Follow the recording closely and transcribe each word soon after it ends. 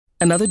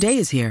Another day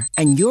is here,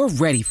 and you're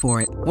ready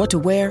for it. What to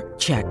wear?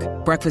 Check.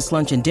 Breakfast,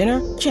 lunch, and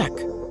dinner? Check.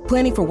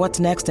 Planning for what's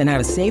next and how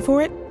to save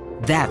for it?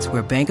 That's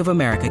where Bank of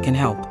America can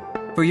help.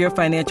 For your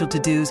financial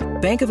to-dos,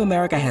 Bank of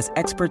America has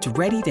experts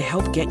ready to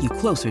help get you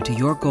closer to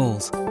your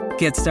goals.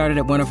 Get started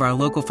at one of our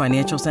local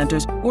financial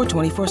centers or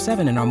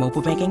 24/7 in our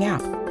mobile banking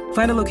app.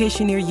 Find a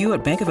location near you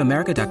at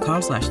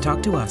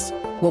bankofamerica.com/talktous.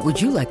 What would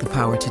you like the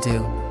power to do?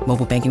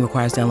 Mobile banking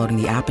requires downloading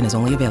the app and is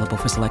only available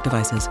for select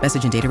devices.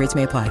 Message and data rates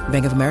may apply.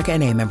 Bank of America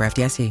N.A., member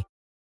FDIC.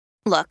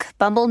 Look,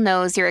 Bumble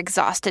knows you're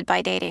exhausted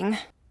by dating.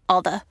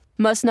 All the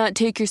must not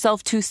take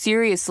yourself too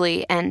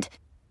seriously and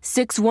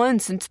 6'1"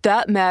 since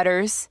that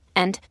matters.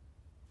 And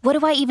what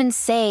do I even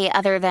say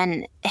other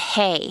than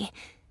hey?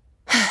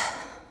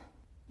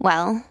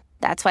 Well,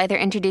 that's why they're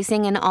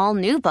introducing an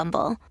all-new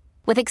Bumble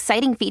with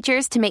exciting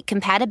features to make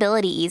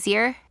compatibility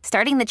easier,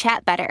 starting the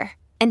chat better,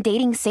 and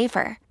dating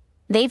safer.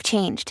 They've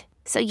changed,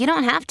 so you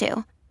don't have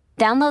to.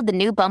 Download the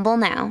new Bumble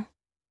now.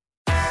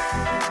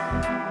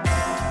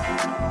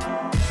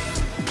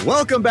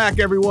 Welcome back,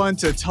 everyone,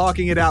 to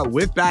Talking It Out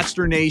with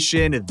Bachelor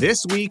Nation.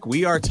 This week,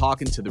 we are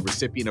talking to the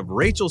recipient of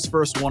Rachel's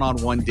first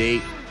one-on-one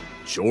date,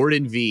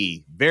 Jordan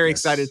V. Very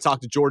excited to talk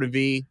to Jordan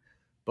V.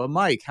 But,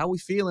 Mike, how we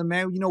feeling,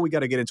 man? You know we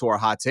got to get into our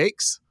hot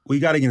takes. We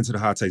got to get into the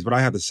hot takes, but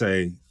I have to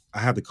say,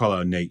 I have to call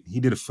out Nate. He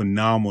did a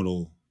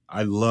phenomenal.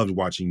 I loved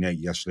watching Nate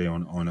yesterday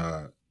on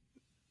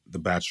The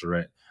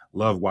Bachelorette.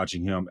 Loved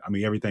watching him. I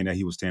mean, everything that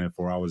he was standing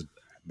for, I was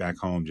back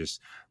home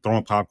just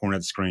throwing popcorn at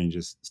the screen,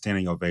 just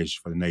standing ovation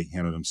for the Nate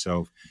handled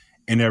himself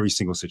in every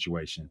single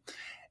situation.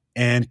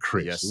 And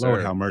Chris, yes,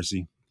 Lord have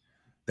mercy.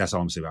 That's all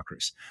I'm going to say about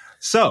Chris.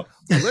 So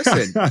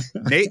listen,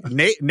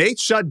 Nate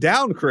shut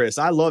down Chris.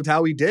 I loved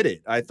how he did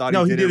it. I thought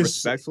he did it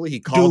respectfully.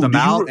 He called him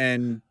out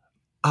and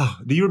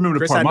do you remember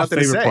Chris the part? My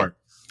favorite part.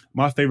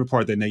 My favorite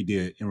part that Nate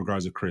did in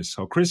regards to Chris.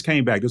 So Chris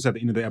came back. This was at the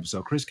end of the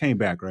episode. Chris came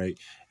back, right?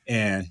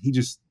 And he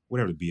just,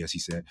 whatever the BS he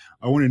said.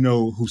 I want to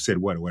know who said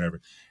what or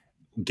whatever.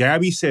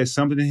 Gabby said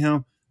something to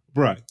him.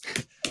 Bruh,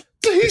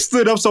 he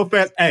stood up so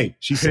fast. Hey,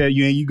 she said,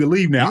 you can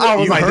leave now. I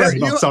was like, that's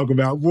what I'm talking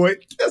about, boy.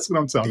 That's what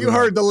I'm talking about. You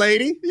heard the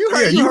lady? You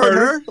heard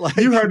her? Like,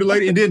 you heard the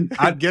lady. And then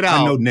get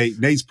out. I know Nate.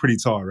 Nate's pretty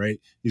tall, right?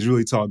 He's a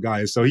really tall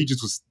guy. So he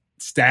just was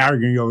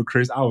staggering over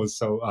Chris. I was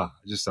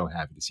just so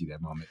happy to see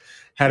that moment.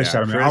 Had to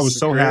shout him out. I was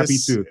so happy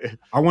too.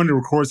 I wanted to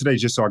record today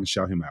just so I can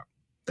shout him out.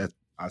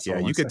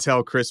 You could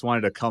tell Chris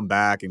wanted to come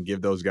back and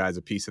give those guys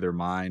a piece of their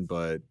mind,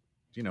 but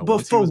you know,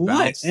 but for what?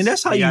 Bounced, and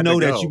that's how you know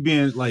that you're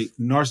being like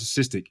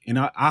narcissistic. And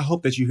I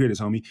hope that you hear this,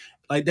 homie.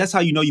 Like that's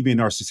how you know you're being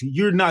narcissistic.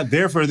 You're not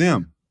there for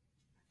them.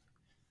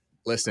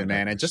 Listen,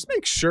 man, and just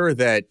make sure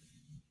that,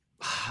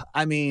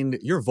 I mean,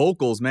 your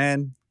vocals,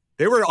 man,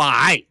 they were all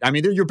right. I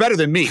mean, you're better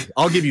than me.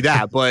 I'll give you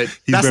that, but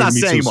that's not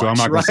saying much. So I'm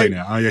not going to say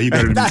that. Oh, yeah, he's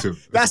better than me too.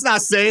 That's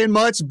not saying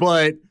much,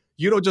 but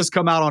you don't just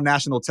come out on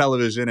national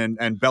television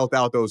and belt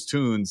out those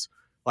tunes.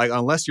 Like,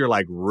 unless you're,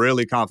 like,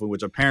 really confident,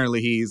 which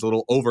apparently he's a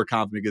little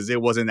overconfident because it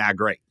wasn't that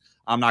great.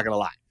 I'm not going to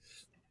lie.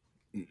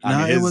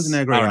 It wasn't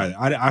that great.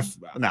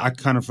 I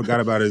kind of forgot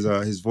about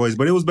his voice,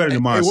 but it was better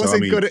than mine. It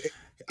wasn't good.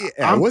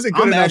 It wasn't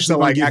good enough to,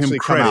 like, actually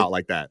come out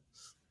like that.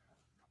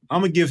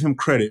 I'm going to give him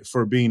credit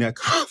for being that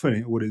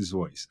confident with his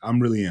voice. I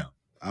really am.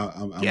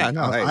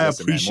 I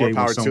appreciate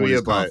when someone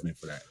is confident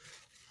for that.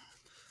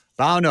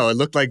 I don't know. It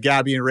looked like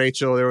Gabby and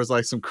Rachel, there was,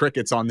 like, some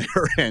crickets on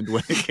their end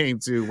when it came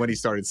to when he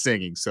started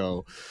singing,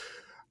 so...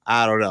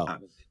 I don't know.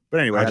 But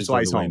anyway, that's why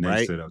he's home,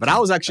 right? But I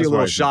was actually a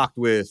little shocked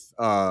with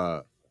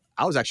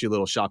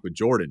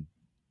Jordan.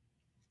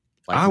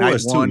 Like I night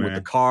was one too, with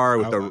the car,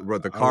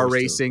 with the car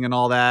racing and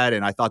all that.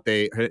 And I thought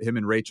him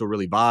and Rachel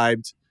really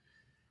vibed.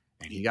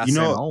 And he got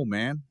sent home,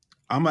 man.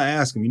 I'm going to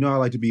ask him. You know, I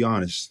like to be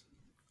honest.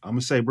 I'm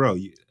going to say, bro,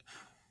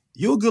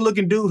 you're a good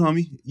looking dude,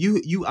 homie.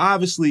 You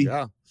obviously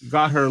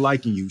got her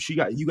liking you.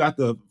 You got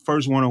the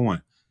first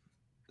one-on-one.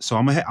 So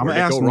I'm gonna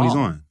ask him when he's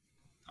on.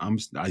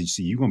 I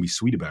see you're gonna be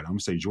sweet about it. I'm gonna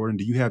say, Jordan,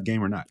 do you have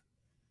game or not?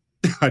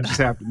 I just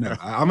have to know.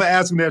 I'm gonna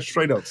ask him that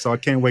straight up. So I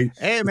can't wait.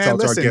 Hey man,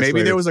 listen.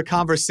 Maybe there was a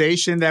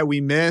conversation that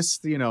we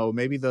missed. You know,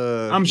 maybe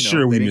I'm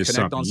sure we missed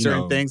something on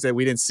certain things that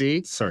we didn't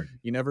see. Sorry,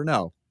 you never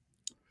know.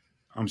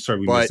 I'm sorry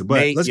we missed it. But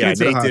Nate, let's get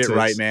into Nate did it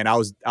right, man. I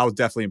was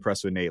definitely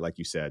impressed with Nate, like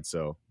you said.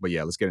 So, but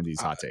yeah, let's get into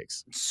these hot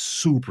takes.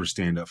 Super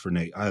stand up for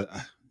Nate.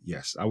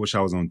 Yes, I wish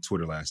I was on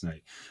Twitter last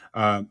night.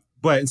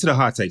 But into the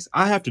hot takes,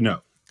 I have to know.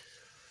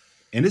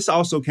 And this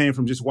also came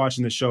from just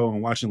watching the show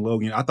and watching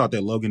Logan. I thought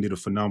that Logan did a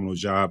phenomenal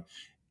job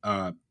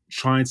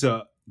trying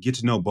to get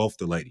to know both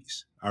the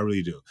ladies. I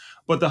really do.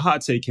 But the hot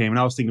take came, and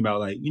I was thinking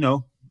about, like,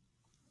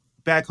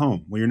 back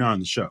home when you're not on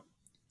the show.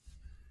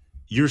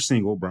 You're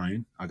single,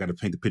 Brian. I got to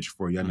paint the picture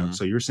for you. I know. Mm-hmm.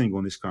 So you're single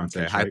in this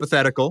context. Okay, right?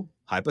 Hypothetical,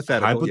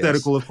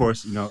 yes. Of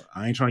course.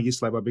 I ain't trying to get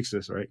slapped by Big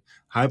Sis, right?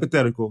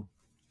 Hypothetical,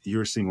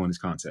 you're single in this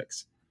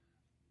context.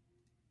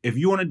 If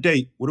you're on a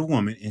date with a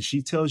woman and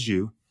she tells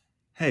you,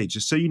 hey,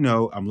 just so you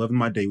know, I'm loving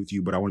my date with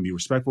you, but I want to be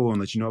respectful and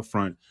let you know up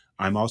front,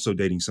 I'm also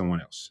dating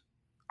someone else.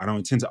 I don't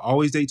intend to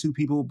always date 2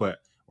 people,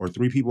 or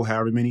 3 people,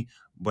 however many,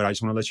 but I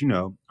just want to let you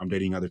know I'm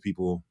dating other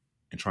people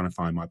and trying to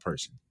find my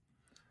person.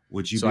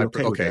 Would you be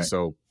okay with that?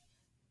 So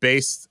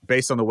based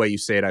on the way you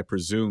say it, I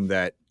presume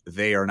that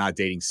they are not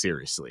dating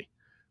seriously,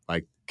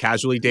 like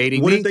casually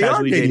dating. What me, if they are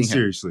casually dating him?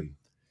 seriously?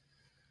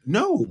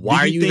 No. Why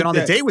are you even on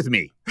the date with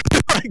me?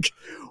 Like,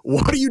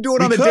 what are you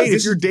doing on the date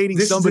if you're dating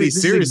somebody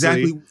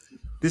seriously?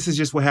 This is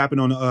just what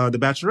happened on The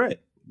Bachelorette.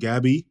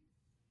 Gabby,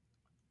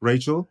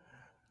 Rachel,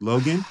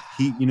 Logan.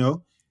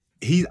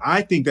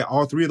 I think that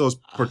all three of those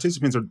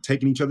participants are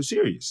taking each other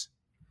serious.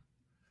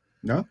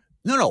 No?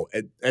 No.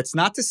 It's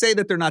not to say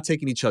that they're not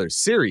taking each other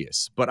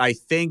serious, but I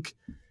think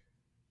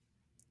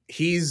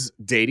he's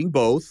dating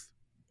both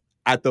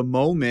at the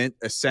moment.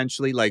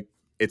 Essentially, like,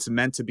 it's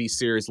meant to be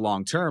serious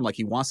long term. Like,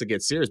 he wants to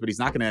get serious, but he's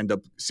not going to end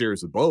up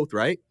serious with both,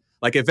 right?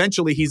 Like,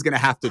 eventually he's going to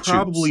have to choose.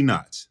 Probably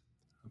not.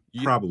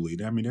 Probably.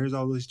 I mean, there's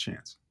always a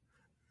chance.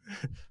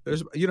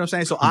 There's, you know what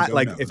I'm saying? So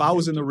if I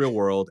was in the real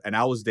world and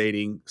I was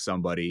dating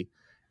somebody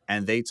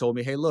and they told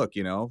me, hey, look,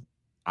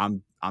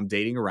 I'm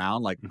dating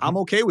around, like, I'm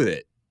okay with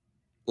it.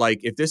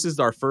 Like, if this is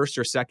our first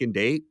or second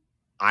date,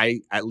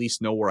 I at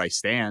least know where I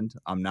stand.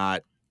 I'm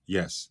not,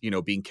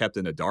 being kept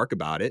in the dark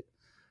about it.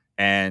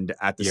 And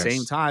at the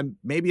same time,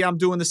 maybe I'm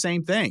doing the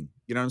same thing.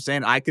 You know what I'm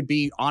saying? I could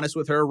be honest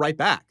with her right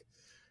back.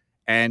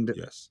 And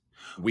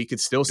we could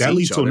still see each other. That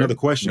leads to another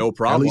question. No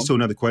problem. That leads to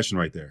another question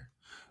right there.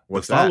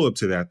 What's the follow-up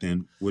to that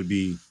then would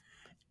be,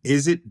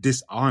 is it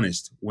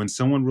dishonest when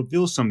someone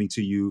reveals something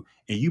to you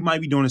and you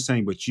might be doing the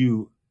same, but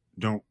you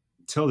don't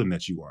tell them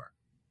that you are?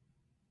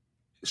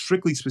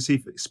 Strictly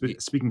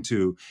speaking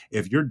to,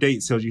 if your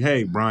date tells you,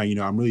 hey, Brian,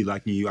 I'm really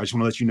liking you. I just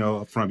want to let you know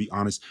up front, be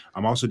honest.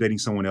 I'm also dating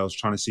someone else,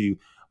 trying to see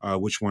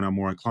which one I'm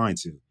more inclined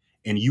to.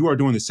 And you are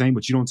doing the same,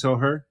 but you don't tell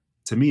her.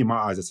 To me, in my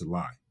eyes, that's a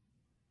lie.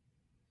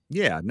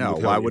 Yeah, no.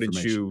 Why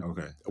wouldn't you?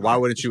 Okay. Why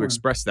wouldn't you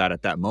express that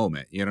at that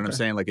moment? You know what I'm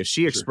saying? Like, if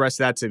she expressed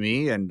that to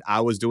me and I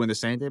was doing the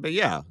same thing, but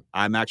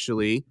I'm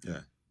actually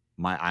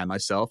I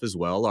myself as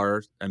well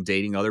am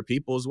dating other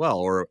people as well,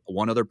 or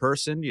one other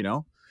person.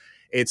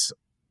 It's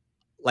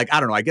like, I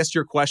don't know. I guess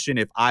your question,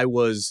 if I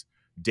was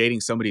dating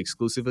somebody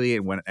exclusively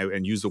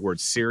and use the word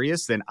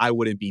serious, then I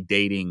wouldn't be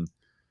dating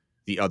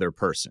the other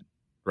person,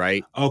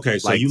 right? Okay,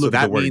 so you look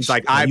at the word. You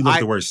look at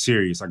the word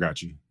serious. I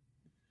got you.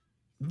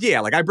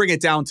 Yeah, like, I bring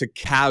it down to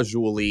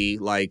casually,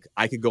 like,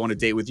 I could go on a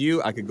date with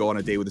you, I could go on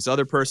a date with this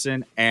other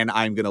person, and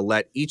I'm going to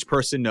let each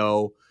person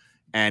know.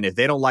 And if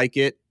they don't like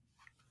it,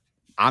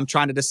 I'm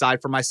trying to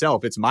decide for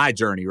myself. It's my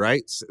journey,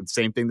 right?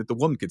 Same thing that the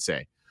woman could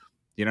say.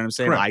 You know what I'm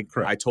saying?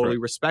 I totally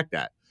respect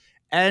that.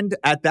 And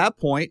at that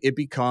point, it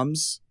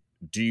becomes,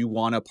 do you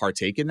want to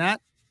partake in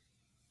that?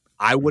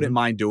 I wouldn't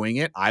mind doing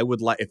it. I would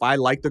if I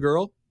like the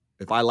girl,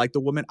 if I like the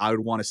woman, I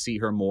would want to see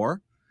her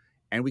more.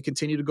 And we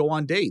continue to go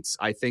on dates.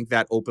 I think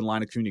that open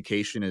line of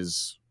communication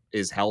is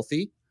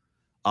healthy.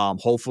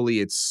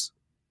 Hopefully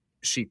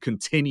she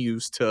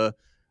continues to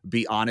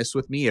be honest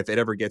with me. If it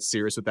ever gets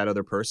serious with that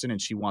other person and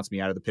she wants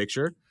me out of the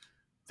picture,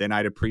 then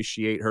I'd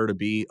appreciate her to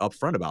be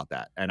upfront about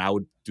that. And I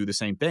would do the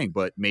same thing.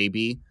 But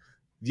maybe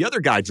the other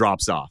guy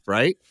drops off,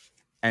 right?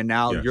 And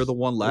now you're the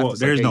one left. Well,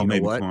 there's no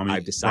maybe.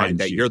 I've decided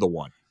that you're the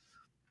one.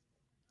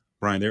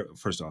 Brian,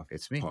 first off,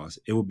 it's me. Pause.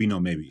 It would be no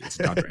maybe. It's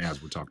Dr.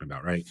 Az we're talking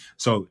about, right?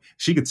 So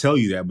she could tell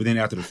you that, but then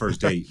after the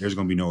first date, there's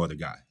going to be no other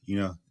guy.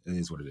 It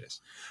is what it is.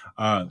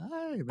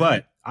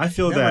 But I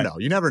feel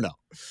you never know.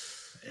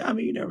 I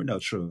mean, you never know.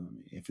 True. I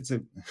mean, if it's I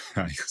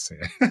can say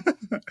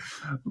that.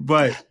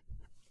 But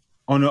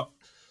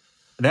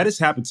that has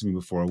happened to me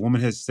before. A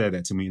woman has said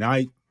that to me,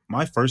 and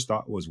my first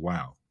thought was,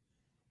 wow.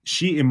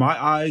 She, in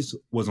my eyes,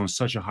 was on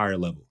such a higher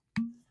level.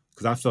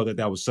 Because I felt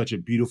that was such a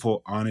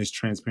beautiful, honest,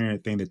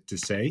 transparent thing to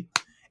say.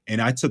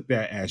 And I took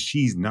that as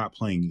she's not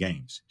playing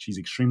games. She's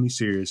extremely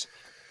serious.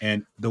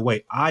 And the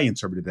way I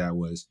interpreted that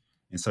was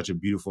in such a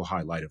beautiful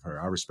highlight of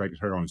her. I respected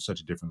her on such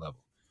a different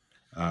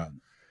level.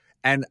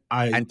 And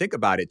think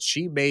about it.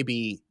 She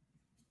maybe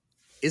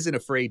isn't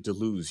afraid to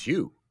lose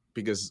you,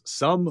 because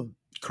some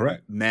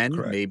men,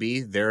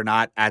 maybe they're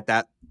not at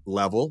that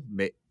level.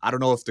 I don't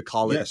know if to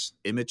call it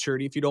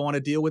immaturity if you don't want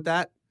to deal with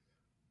that.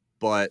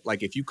 But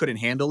like, if you couldn't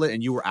handle it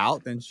and you were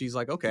out, then she's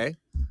like, okay,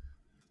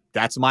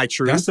 that's my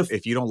truth.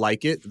 If you don't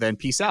like it, then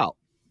peace out.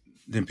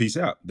 Then peace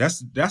out.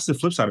 That's the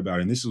flip side about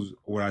it. And this is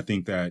what I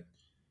think that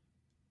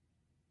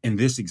in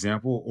this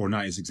example, or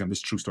not this example,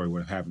 this true story,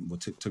 what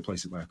took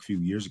place like a few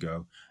years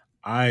ago,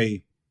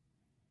 I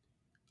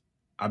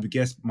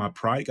guess my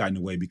pride got in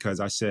the way, because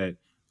I said,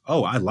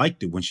 oh, I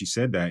liked it when she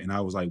said that. And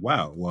I was like,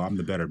 wow, well, I'm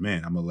the better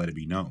man. I'm going to let it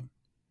be known.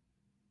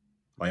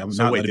 Like, I'm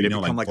not letting it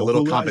become like a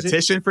little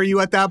competition for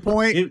you at that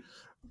point?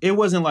 It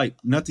wasn't like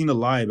nothing to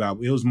lie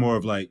about. It was more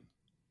of like,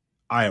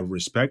 I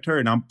respect her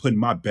and I'm putting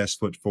my best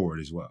foot forward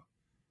as well.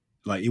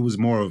 Like, it was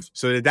more of.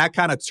 So did that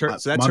kind of turn?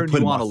 So that turned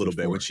you on a little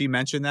bit when she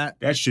mentioned that?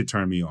 That shit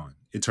turned me on.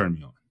 It turned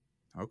me on.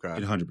 Okay.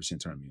 It 100%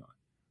 turned me on.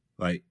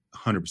 Like,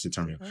 100%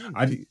 turned me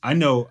on. I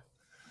know.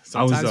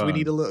 Sometimes we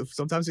need a little.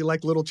 Sometimes we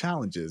like little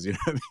challenges. You know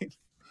what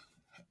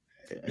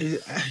I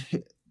mean?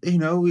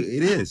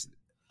 It is.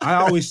 I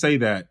always say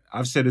that.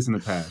 I've said this in the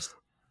past.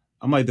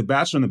 I'm like, The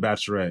Bachelor and The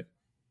Bachelorette,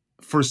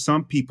 for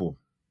some people,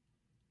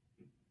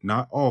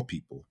 not all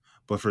people,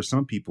 but for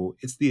some people,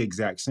 it's the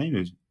exact same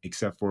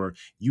except for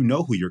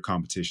who your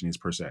competition is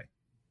per se.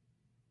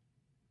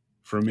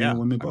 For men and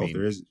women both.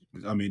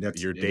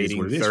 That's you're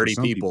dating 30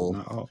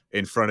 people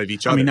in front of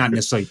each other. I mean, not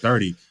necessarily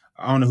 30.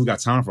 I don't know who got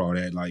time for all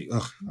that. Like,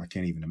 I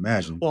can't even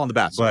imagine. Well, on The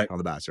Bachelor. On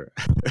The Bachelor.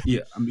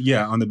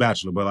 on The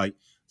Bachelor. But like,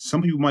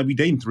 some people might be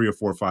dating 3 or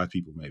 4 or 5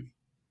 people, maybe.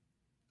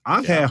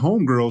 I've had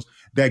homegirls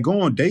that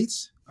go on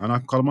dates. I'm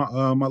not calling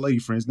my lady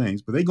friends'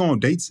 names, but they go on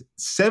dates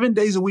 7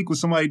 days a week with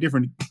somebody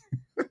different.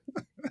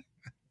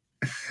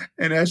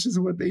 And that's just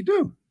what they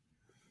do.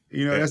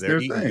 That's their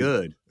thing.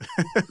 Good.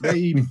 They're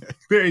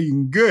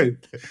eating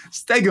good.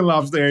 Steak and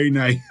lobster every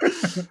night.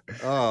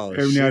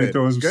 Every night they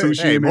throwing some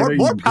sushi in there.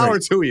 More power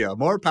to you.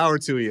 More power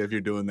to you if you're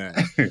doing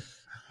that.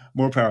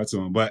 More power to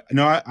them. But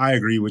no, I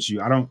agree with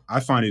you. I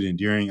find it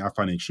endearing. I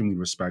find it extremely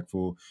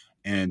respectful,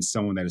 and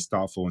someone that is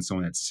thoughtful and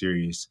someone that's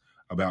serious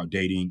about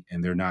dating,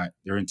 and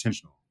they're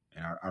intentional.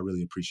 And I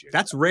really appreciate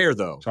That's rare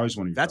though. So I just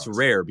want That's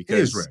rare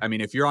because rare. I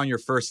mean, if you're on your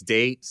first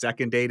date,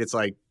 second date, it's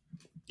like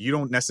you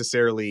don't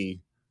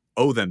necessarily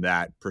owe them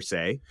that per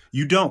se.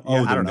 You don't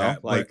owe them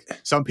that. Like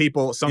some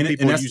people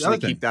usually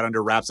keep that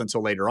under wraps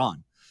until later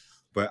on.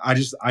 But I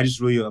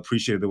just really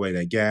appreciated the way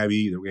that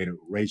Gabby, the way that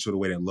Rachel, the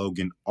way that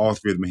Logan, all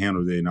 3 of them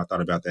handled it, and I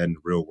thought about that in the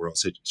real world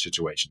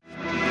situation.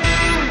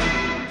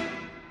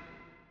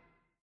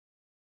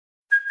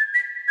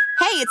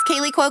 Hey, it's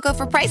Kaylee Cuoco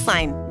for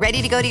Priceline.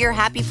 Ready to go to your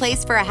happy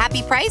place for a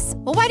happy price?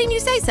 Well, why didn't you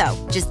say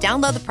so? Just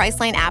download the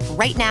Priceline app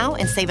right now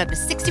and save up to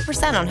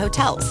 60% on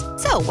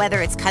hotels. So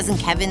whether it's Cousin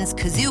Kevin's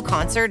Kazoo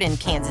Concert in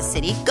Kansas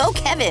City, go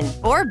Kevin,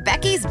 or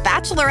Becky's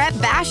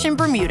Bachelorette Bash in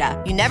Bermuda,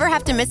 you never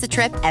have to miss a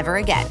trip ever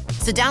again.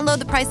 So download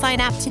the Priceline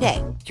app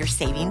today. Your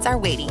savings are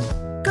waiting.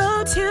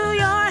 Go to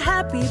your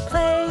happy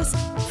place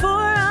for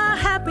a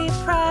happy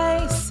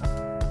price.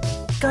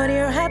 Go to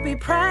your happy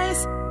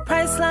price,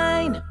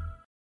 Priceline.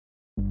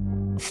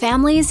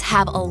 Families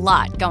have a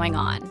lot going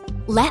on.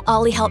 Let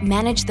Ollie help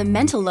manage the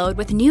mental load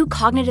with new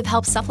cognitive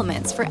help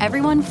supplements for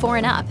everyone 4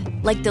 and up,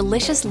 like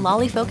delicious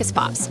Lolly Focus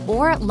Pops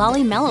or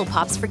Lolly Mellow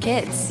Pops for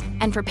kids.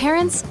 And for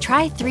parents,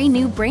 try 3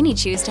 new Brainy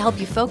Chews to help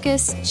you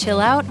focus, chill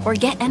out, or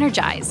get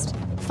energized.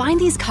 Find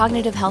these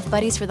cognitive health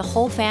buddies for the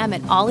whole fam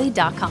at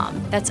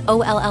ollie.com. That's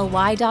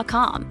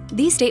OLLY.com.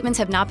 These statements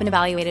have not been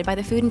evaluated by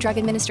the Food and Drug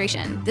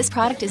Administration. This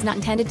product is not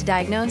intended to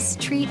diagnose,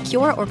 treat,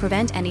 cure, or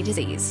prevent any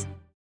disease.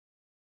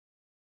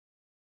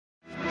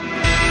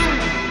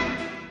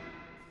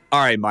 All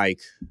right,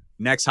 Mike,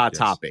 next hot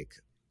topic.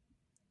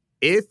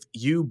 If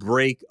you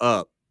break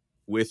up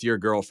with your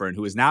girlfriend,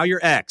 who is now your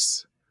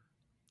ex,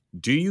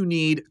 do you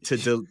need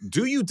to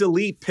do you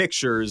delete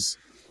pictures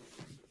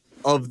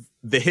of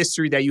the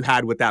history that you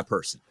had with that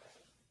person?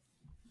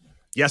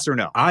 Yes or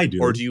no? I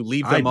do. Or do you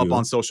leave them up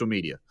on social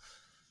media?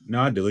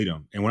 No, I delete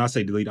them. And when I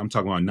say delete, I'm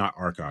talking about not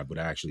archive, but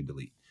I actually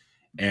delete.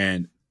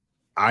 And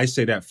I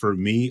say that for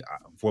me,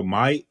 for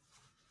my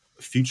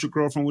future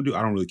girlfriend would do,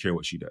 I don't really care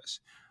what she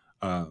does.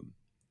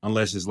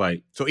 Unless it's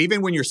like... So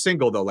even when you're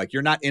single, though, like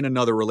you're not in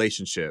another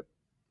relationship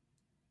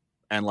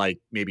and like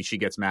maybe she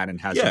gets mad and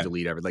has to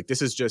delete everything. Like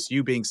this is just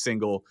you being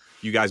single,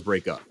 you guys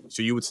break up.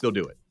 So you would still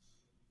do it?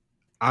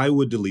 I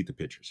would delete the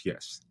pictures,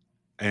 yes.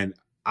 And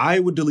I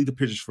would delete the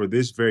pictures for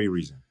this very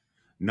reason.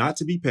 Not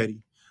to be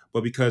petty,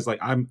 but because like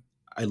I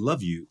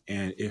love you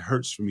and it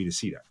hurts for me to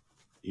see that.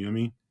 You know what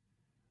I mean?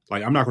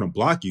 Like I'm not going to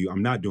block you.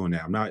 I'm not doing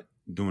that. I'm not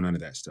doing none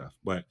of that stuff.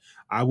 But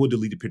I would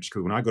delete the pictures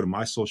because when I go to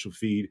my social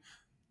feed,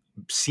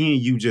 seeing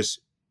you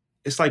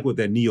it's like with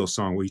that Neo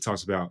song where he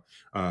talks about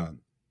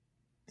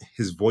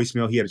his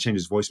voicemail. He had to change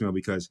his voicemail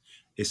because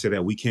it said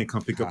that we can't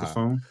come pick up the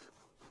phone.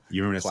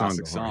 You remember that song,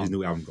 Go Hard? His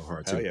new album, Go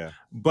Hard, too. Hell yeah.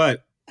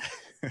 But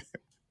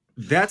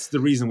that's the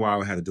reason why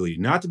I had to delete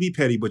it. Not to be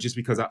petty, but just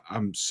because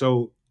I'm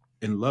so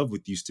in love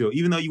with you still.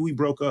 Even though we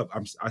broke up,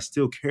 I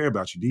still care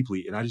about you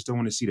deeply, and I just don't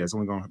want to see that. It's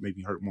only going to make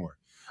me hurt more.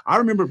 I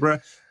remember,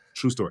 bruh,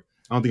 true story.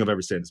 I don't think I've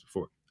ever said this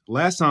before.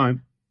 Last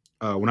time,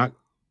 when I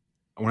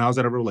was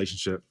at a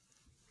relationship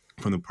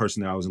from the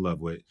person that I was in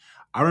love with,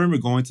 I remember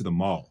going to the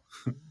mall.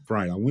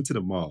 Brian, I went to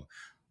the mall.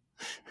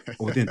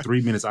 Within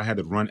 3 minutes, I had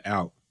to run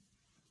out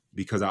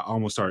because I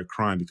almost started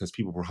crying because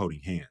people were holding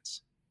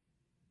hands.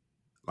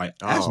 Like,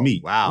 that's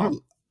me. Wow.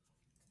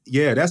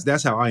 Yeah,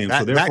 that's how I am.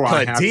 So therefore, that I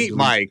cut have deep, to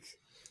Mike.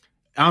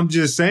 I'm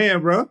just saying,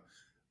 bro.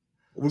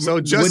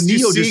 So just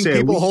seeing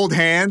people hold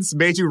hands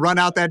made you run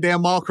out that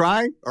damn mall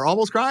crying or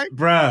almost crying?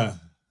 Bruh,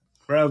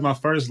 it was my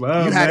first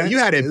love, You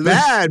had it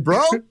bad,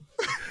 bro.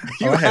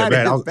 I had it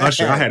bad. I was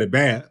Usher. I had it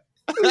bad.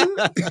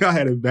 I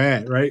had it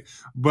bad, right?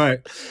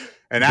 But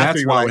and after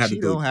you were like,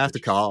 you don't have to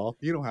call.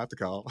 You don't have to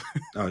call.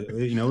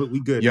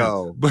 We good.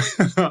 Yo. But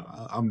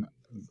I'm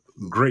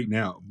great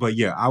now. But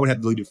yeah, I would have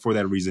to delete it for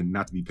that reason,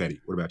 not to be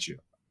petty. What about you?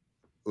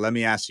 Let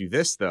me ask you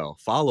this, though.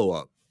 Follow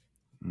up.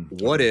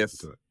 What if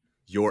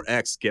your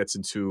ex gets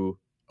into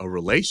a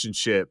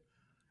relationship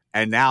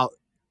and now,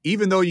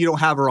 even though you don't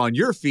have her on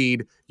your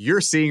feed,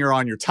 you're seeing her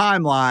on your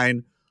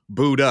timeline,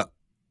 booed up?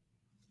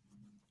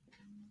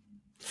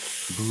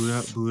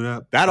 Boot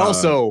up. That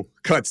also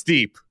cuts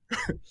deep.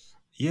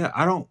 Yeah,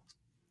 I don't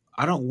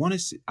want to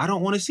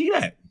see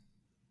that.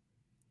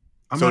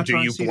 So do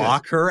you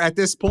block her at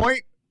this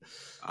point?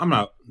 I'm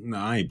not. No,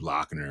 I ain't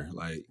blocking her.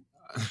 Like,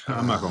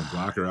 I'm not gonna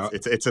block her.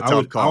 It's a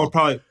tough call. I would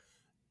probably.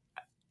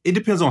 It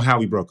depends on how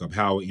we broke up.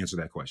 How I would answer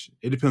that question.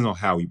 It depends on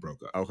how we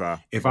broke up. Okay.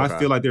 If I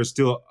feel like there's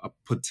still a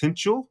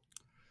potential,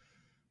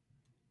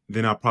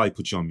 then I'll probably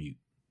put you on mute.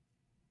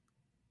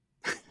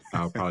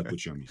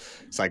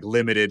 It's like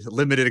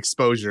limited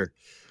exposure.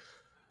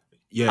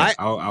 Yeah,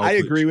 I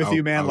agree with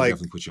you, man. I'll like,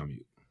 definitely put you on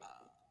mute.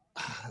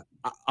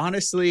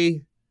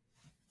 Honestly,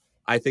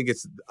 I think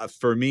it's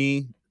for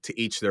me to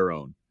each their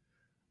own.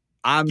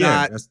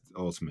 That's the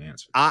ultimate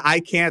answer. I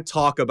can't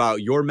talk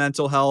about your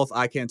mental health.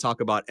 I can't talk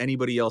about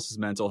anybody else's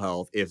mental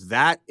health. If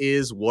that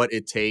is what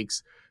it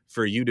takes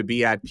for you to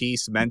be at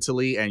peace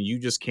mentally, and you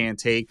just can't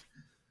take,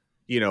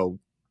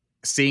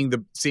 seeing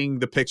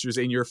the pictures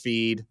in your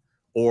feed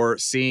or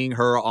seeing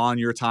her on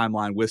your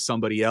timeline with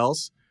somebody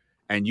else,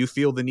 and you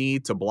feel the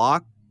need to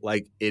block,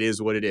 like, it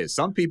is what it is.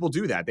 Some people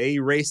do that. They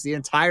erase the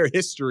entire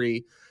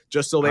history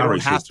just so they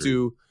don't have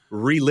to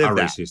relive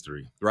that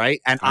history,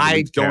 right? And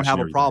I don't have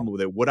a problem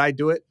with it. Would I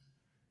do it?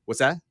 What's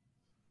that?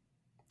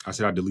 I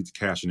said I delete the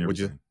cache and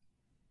everything.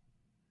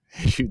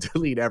 Would you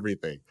delete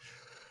everything?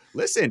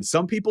 Listen,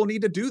 some people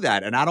need to do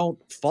that, and I don't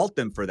fault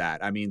them for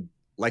that. I mean,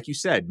 like you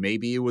said,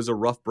 maybe it was a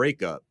rough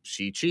breakup.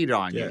 She cheated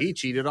on you. He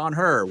cheated on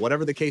her.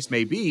 Whatever the case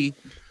may be,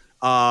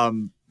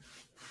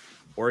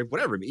 or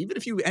whatever. Even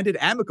if you ended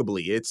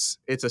amicably, it's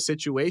a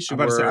situation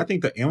where I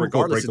think the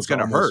amicable regardless, it's going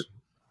to hurt.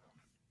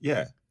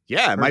 Yeah.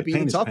 Yeah, it might be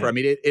even tougher. I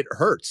mean, it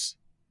hurts.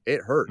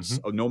 It hurts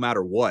no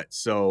matter what.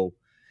 So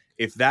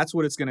if that's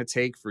what it's going to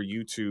take for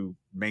you to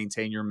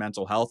maintain your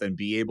mental health and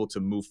be able to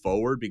move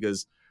forward,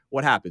 because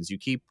what happens? You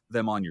keep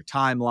them on your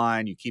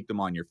timeline, you keep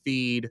them on your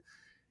feed,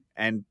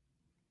 and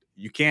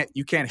you can't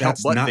help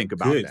but think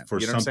about them. For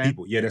some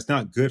people. Yeah, that's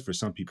not good for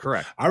some people.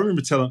 Correct. I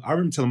remember telling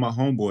my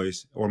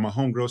homeboys or my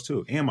homegirls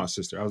too, and my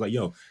sister. I was like,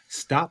 yo,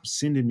 stop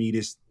sending me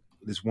this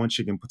one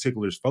chick in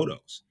particular's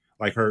photos.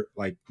 Like her,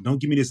 like, don't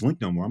give me this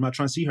link no more. I'm not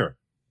trying to see her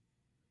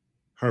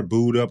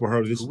booed up or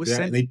her this.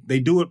 That. They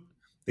do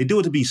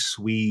it to be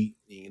sweet.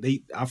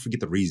 I forget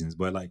the reasons,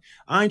 but like,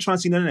 I ain't trying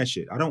to see none of that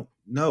shit. I don't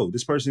know.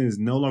 This person is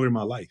no longer in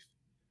my life.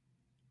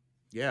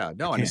 Yeah,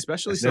 no, and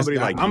especially somebody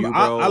like you,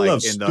 bro. I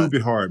love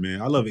stupid hard,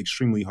 man. I love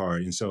extremely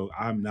hard, and so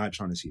I'm not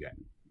trying to see that.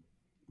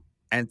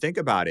 And think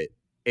about it.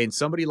 In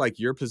somebody like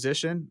your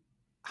position,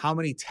 how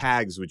many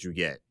tags would you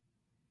get?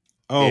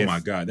 Oh my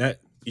God,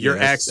 your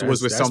ex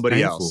was with somebody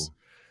painful. Else.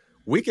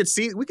 We could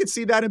see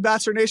that in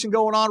Bachelor Nation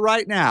going on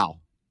right now.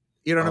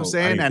 You know what I'm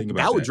saying? And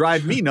that would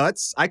drive me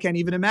nuts. I can't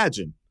even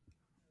imagine.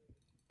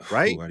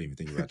 Right? I didn't even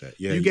think about that.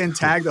 Yeah, you getting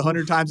tagged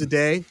 100 times a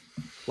day.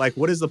 Like,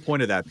 what is the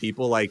point of that,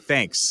 people? Like,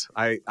 thanks.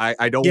 I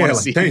don't want to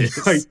see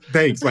this. Like,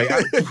 thanks. Like,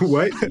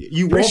 what?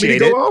 You want me to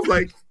go off?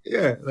 Like,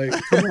 yeah. Like,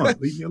 come on,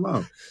 leave me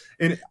alone.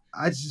 And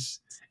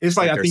it's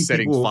like I think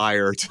setting people,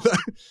 fire to the.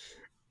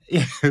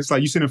 Yeah, it's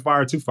like you sending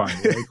fire to fire.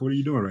 Like, what are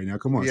you doing right now?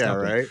 Come on, stop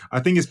right. It. I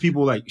think it's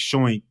people like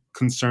showing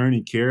concern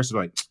and care. So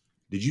like,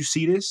 did you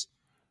see this?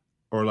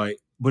 Or like,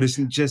 but it's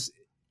just.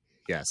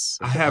 Yes,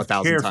 I have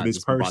care for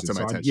this person.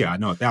 So I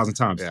know 1,000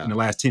 times in the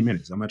last 10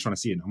 minutes. I'm not trying to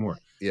see it no more.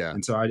 Yeah,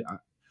 and so I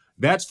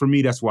that's for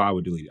me. That's why I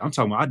would delete it. I'm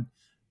talking about,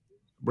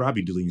 I'd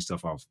be deleting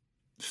stuff off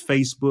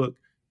Facebook,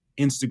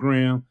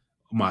 Instagram,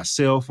 my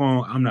cell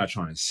phone. I'm not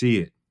trying to see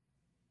it.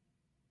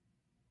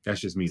 That's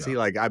just me. See,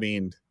 like, I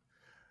mean,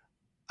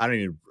 I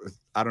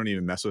don't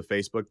even mess with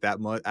Facebook that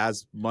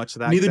much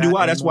Neither do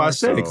I. That's why I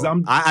said it, because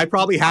I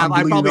probably have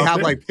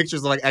like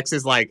pictures of like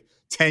exes like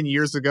 10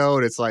 years ago,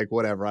 and it's like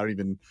whatever. I don't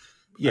even.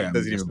 Yeah, it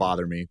doesn't even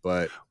bother me.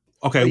 But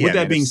okay. With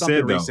that being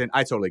said, though,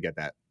 I totally get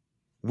that.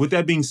 With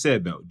that being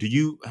said, though,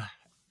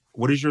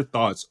 what is your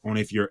thoughts on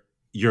if your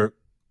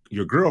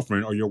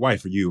girlfriend or your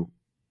wife or you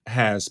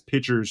has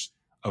pictures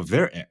of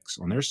their ex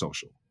on their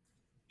social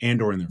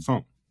and or in their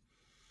phone?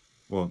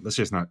 Well, let's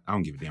just not. I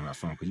don't give a damn about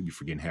phone because you'd be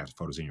forgetting half the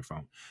photos in your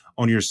phone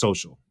on your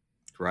social,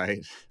 right?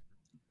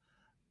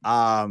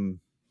 Yeah,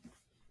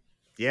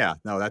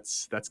 no,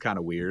 that's kind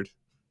of weird.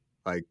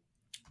 Like,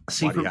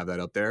 why do you have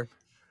that up there?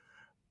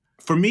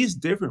 For me, it's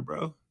different,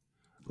 bro.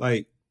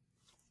 Like,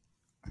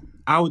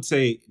 I would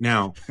say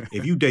now,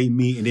 if you date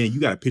me and then you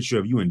got a picture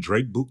of you and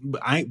Drake,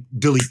 I ain't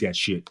delete that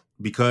shit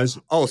because.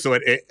 Oh, so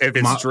if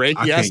it's Drake,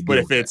 yes, but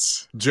if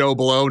it's Joe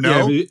Blow,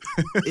 no. Yeah,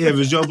 if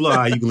it's Joe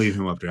Blow, you can leave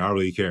him up there. I don't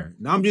really care.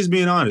 No, I'm just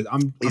being honest.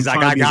 He's like,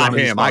 I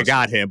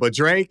got him, but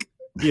Drake.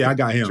 Yeah, I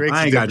got him.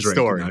 I ain't got Drake.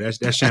 No,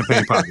 that's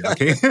champagne poppy.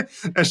 Okay,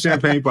 that's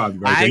champagne poppy.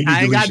 Right there.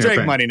 I ain't got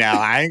Drake money now.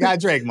 I ain't got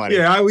Drake money.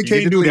 Yeah, we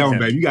can't do that one,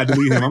 baby. You got to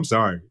delete him. I'm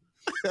sorry.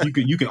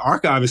 You can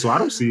archive it so I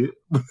don't see it.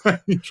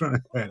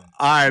 All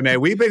right,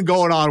 man. We've been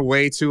going on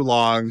way too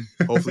long.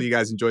 Hopefully you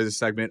guys enjoy this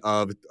segment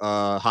of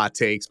Hot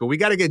Takes. But we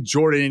got to get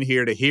Jordan in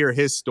here to hear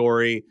his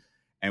story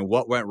and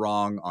what went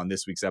wrong on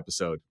this week's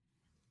episode.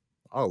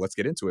 Oh, let's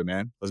get into it,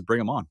 man. Let's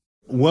bring him on.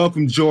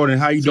 Welcome, Jordan.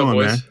 How you doing,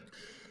 man?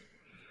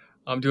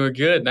 I'm doing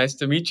good. Nice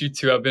to meet you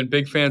two. I've been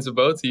big fans of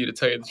both of you, to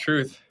tell you the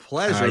truth.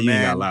 Pleasure,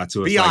 man. Lie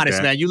to us Be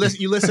honest, man. You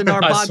listen to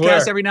our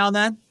podcast every now and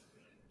then?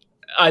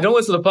 I don't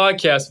listen to the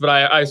podcast, but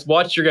I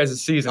watched your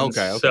guys' seasons.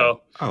 Okay.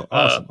 So,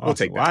 awesome. We'll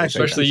take that. Well, I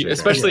especially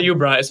appreciate you,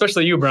 Brian.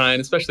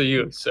 Especially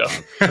you. So,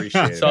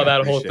 Appreciate it. saw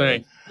that whole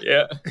Appreciate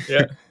thing.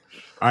 Yeah.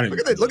 I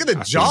didn't Look at the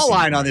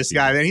jawline on this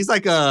guy, man. He's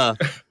like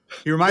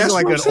he reminds me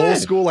like an old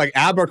school like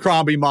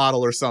Abercrombie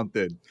model or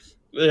something.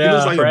 Yeah,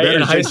 looks like a right. better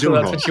In high Jake school,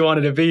 that's Gyllenhaal. what you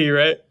wanted to be,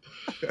 right?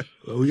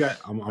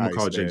 I'm gonna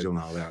call Nice, Jake man.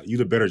 Gyllenhaal out. You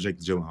the better Jake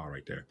Gyllenhaal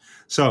right there.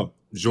 So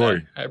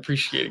Jordan, I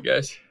appreciate it,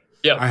 guys.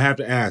 Yeah. I have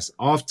to ask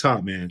off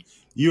top, man.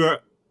 You're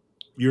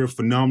a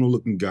phenomenal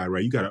looking guy,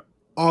 right? You got an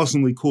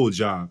awesomely cool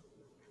job.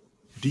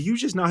 Do you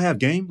just not have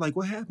game? Like,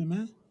 what happened,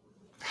 man?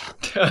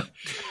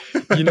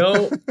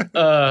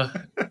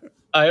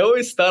 I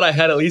always thought I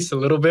had at least a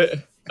little bit.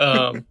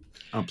 I'm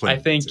playing.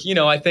 I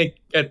think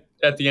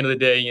at the end of the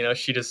day,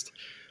 she just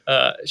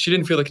she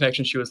didn't feel the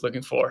connection she was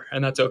looking for,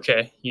 and that's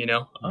okay.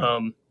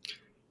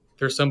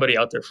 There's somebody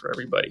out there for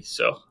everybody.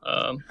 So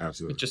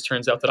Absolutely. it just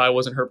turns out that I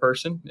wasn't her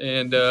person,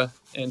 and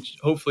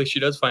hopefully she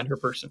does find her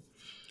person.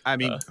 I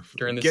mean,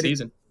 during the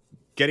season.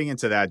 Getting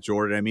into that,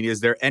 Jordan, I mean, is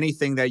there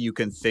anything that you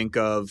can think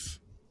of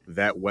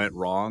that went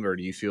wrong, or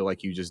do you feel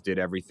like you just did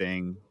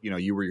everything,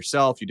 you were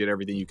yourself, you did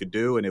everything you could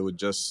do, and it would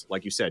just,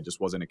 like you said, just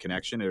wasn't a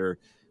connection? Or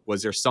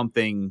was there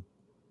something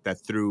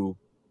that threw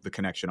the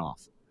connection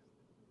off?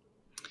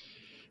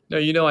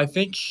 No, I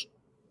think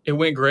it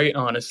went great,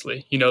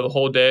 honestly. The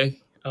whole day,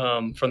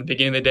 from the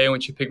beginning of the day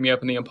when she picked me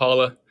up in the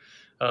Impala,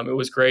 it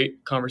was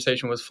great.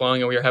 Conversation was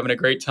flowing, and we were having a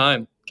great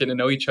time getting to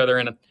know each other.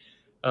 And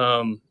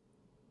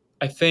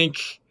I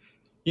think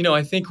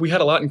we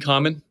had a lot in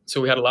common. So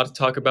we had a lot to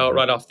talk about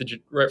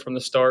right from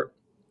the start.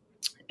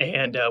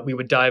 And we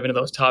would dive into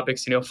those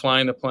topics,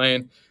 flying the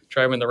plane,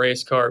 driving the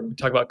race car. We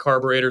talk about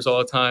carburetors all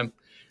the time.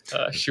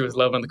 She was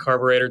loving the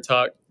carburetor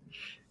talk.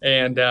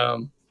 And,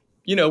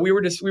 we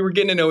were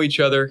getting to know each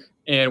other,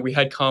 and we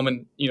had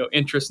common,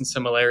 interests and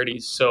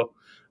similarities. So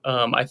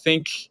I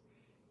think,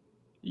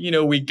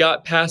 we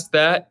got past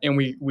that, and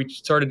we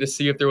started to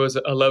see if there was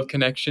a love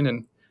connection.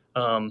 And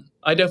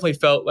I definitely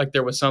felt like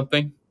there was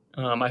something.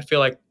 I feel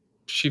like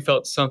she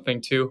felt something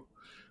too.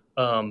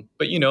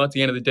 But, at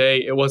the end of the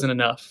day, it wasn't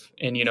enough.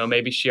 And,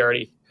 maybe she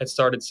already had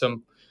started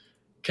some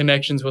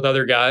connections with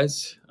other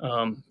guys.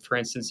 For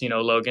instance,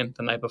 Logan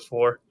the night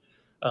before.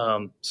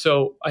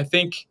 So I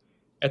think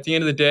at the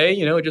end of the day,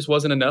 it just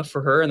wasn't enough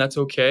for her, and that's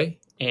okay.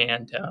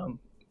 And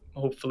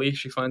hopefully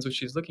she finds what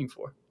she's looking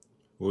for.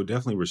 Well,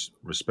 definitely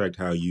respect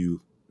how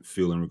you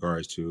feel in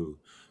regards to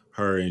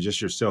her and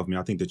just yourself.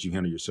 I think that you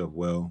handle yourself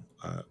well.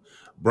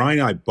 Brian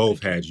and I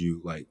both had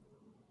you like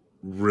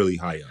really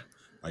high up,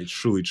 like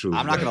truly.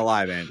 I'm not going to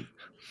lie, man.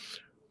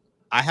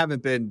 I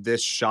haven't been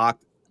this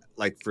shocked.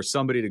 Like for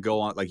somebody to go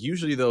on, like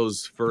usually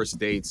those first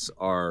dates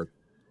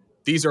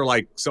these are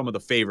like some of the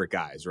favorite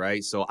guys,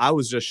 right? So I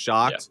was just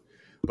shocked. Yeah.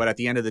 But at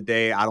the end of the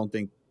day, I don't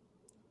think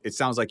it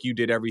sounds like you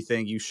did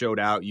everything. You showed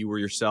out. You were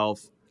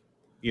yourself.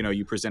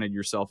 You presented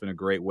yourself in a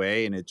great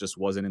way, and it just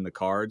wasn't in the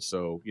cards.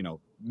 So,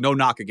 no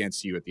knock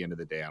against you at the end of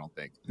the day, I don't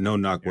think. No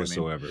knock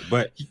whatsoever. I mean?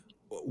 But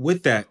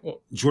with that,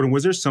 Jordan,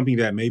 was there something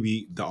that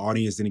maybe the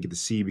audience didn't get to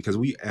see? Because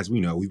as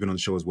we know, we've been on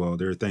the show as well.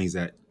 There are things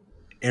that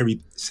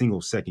every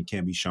single second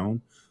can't be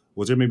shown.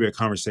 Was there maybe a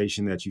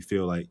conversation that you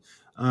feel like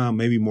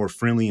maybe more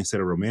friendly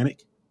instead of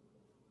romantic?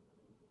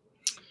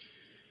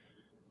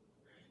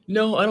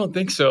 No, I don't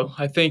think so.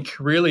 I think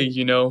really,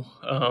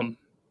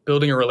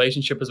 building a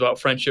relationship is about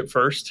friendship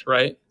first,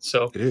 right?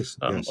 So it is.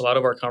 Yes. A lot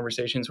of our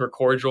conversations were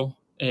cordial,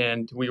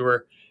 and we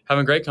were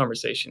having great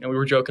conversation, and we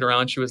were joking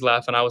around. She was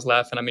laughing. I was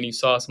laughing. I mean, you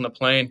saw us on the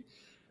plane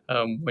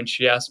when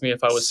she asked me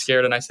if I was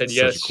scared, and I said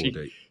yes.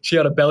 She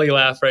had a belly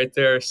laugh right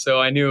there. So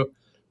I knew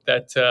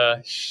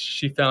that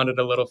she found it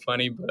a little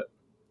funny. But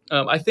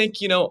I think,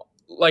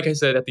 like I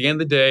said, at the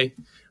end of the day,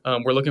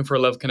 we're looking for a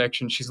love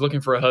connection. She's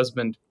looking for a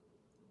husband.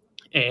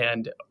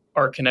 And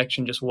our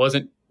connection just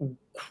wasn't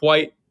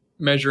quite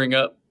measuring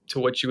up to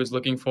what she was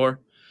looking for.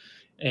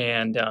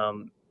 And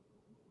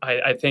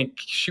I think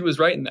she was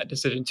right in that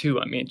decision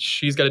too. I mean,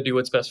 she's got to do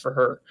what's best for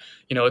her.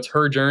 It's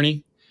her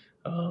journey.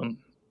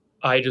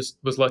 I just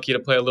was lucky to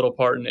play a little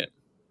part in it.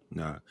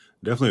 Nah,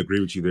 definitely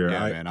agree with you there.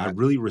 Yeah, I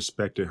really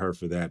respected her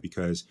for that,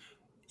 because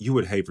you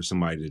would hate for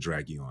somebody to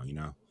drag you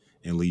on,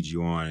 and lead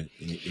you on,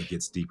 and it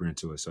gets deeper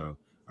into it. So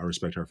I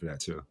respect her for that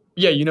too.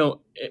 Yeah,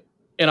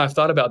 and I've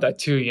thought about that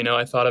too.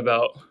 I thought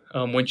about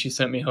when she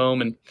sent me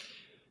home, and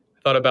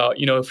thought about,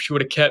 if she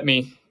would have kept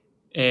me,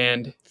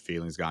 and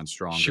feelings gotten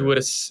stronger. She would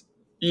have.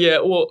 Yeah.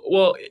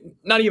 Well,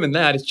 not even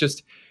that. It's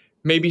just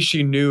maybe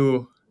she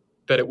knew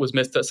that it was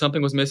that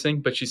something was missing,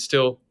 but she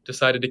still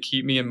decided to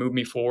keep me and move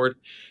me forward.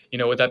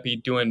 Would that be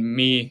doing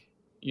me,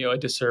 a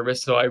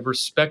disservice? So I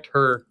respect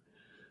her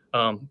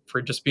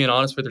for just being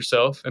honest with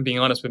herself and being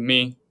honest with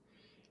me,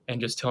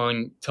 and just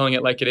telling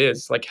it like it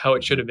is, like how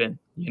it should have been.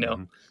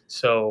 Mm-hmm.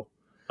 So.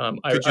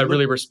 I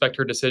really respect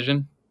her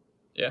decision.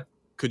 Yeah.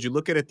 Could you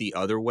look at it the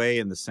other way,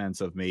 in the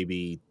sense of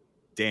maybe,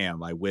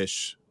 damn, I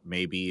wish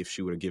maybe if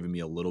she would have given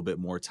me a little bit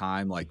more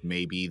time, like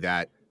maybe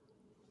that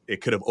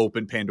it could have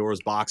opened Pandora's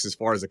box as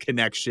far as a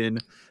connection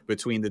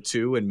between the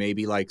two, and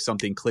maybe like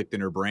something clicked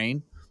in her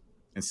brain?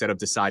 instead of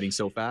deciding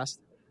so fast?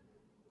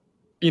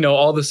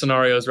 All the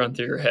scenarios run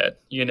through your head,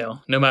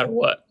 no matter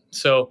what.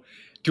 So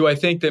do I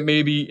think that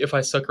maybe if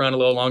I stuck around a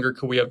little longer,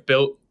 could we have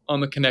built on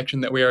the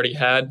connection that we already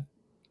had?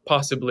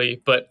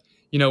 Possibly. But,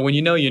 when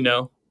you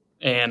know.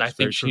 And I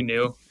think she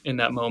knew in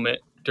that moment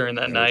during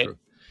that night. True.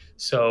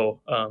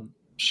 So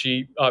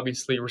she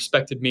obviously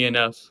respected me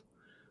enough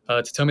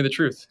to tell me the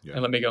truth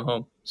and let me go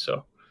home.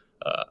 So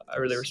I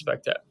really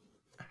respect that.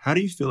 How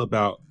do you feel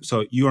about,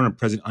 so you're on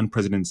an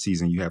unprecedented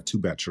season, you have 2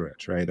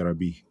 bachelorettes, right, that'll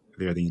be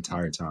there the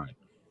entire time.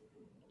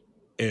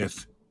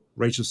 If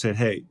Rachel said,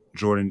 hey,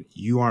 Jordan,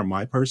 you aren't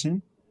my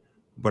person,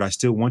 but I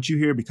still want you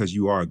here because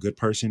you are a good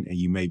person and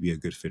you may be a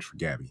good fit for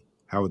Gabby.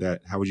 How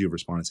would you have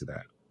responded to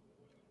that?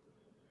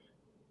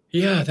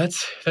 Yeah,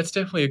 that's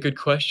definitely a good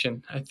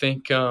question. I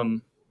think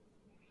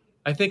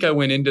I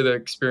went into the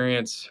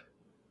experience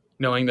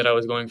knowing that I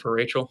was going for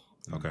Rachel.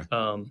 Okay.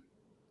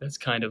 That's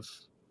kind of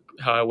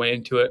how I went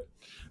into it.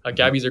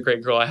 Gabby's a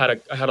great girl. I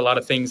had a lot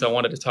of things I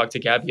wanted to talk to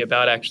Gabby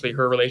about. Actually,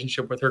 her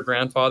relationship with her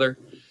grandfather,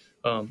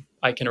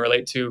 I can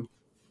relate to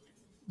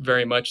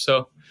very much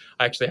so.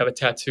 I actually have a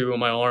tattoo on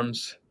my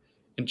arms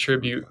in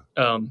tribute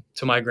to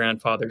my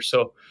grandfather.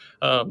 So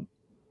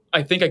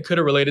I think I could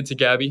have related to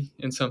Gabby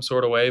in some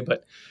sort of way,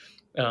 but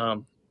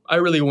I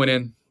really went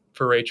in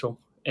for Rachel,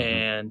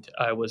 and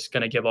I was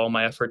going to give all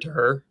my effort to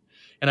her.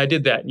 And I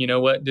did that. You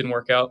know what? Didn't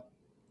work out.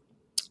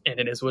 And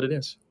it is what it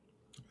is.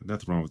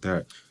 Nothing wrong with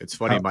that. It's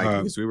funny, Mike,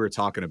 because we were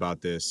talking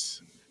about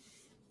this.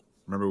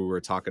 Remember, we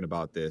were talking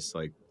about this,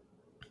 like,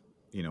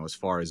 as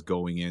far as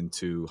going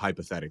into,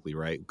 hypothetically,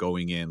 right?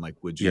 Going in, like,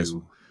 would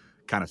you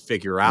kind of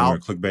figure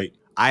out? Clickbait.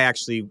 I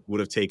actually would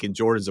have taken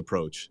Jordan's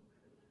approach.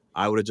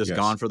 I would have just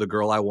gone for the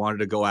girl I wanted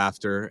to go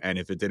after. And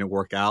if it didn't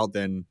work out,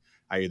 then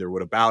I either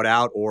would have bowed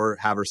out or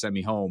have her send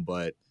me home.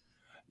 But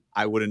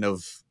I wouldn't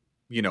have,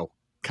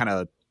 kind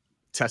of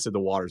tested the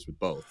waters with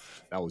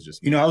both. That was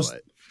just me. I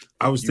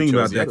was thinking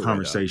about that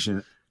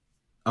conversation.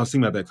 I was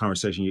thinking about that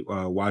conversation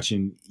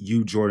watching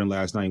you, Jordan,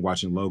 last night,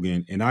 watching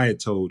Logan. And I had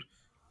told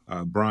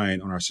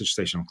Brian on our sister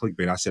station on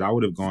Clickbait, I said I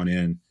would have gone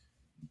in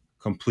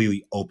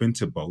completely open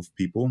to both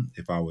people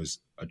if I was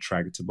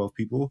attracted to both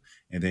people.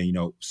 And then,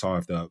 saw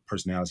if the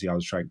personality I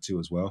was attracted to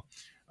as well.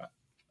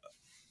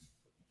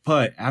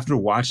 But after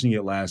watching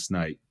it last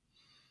night,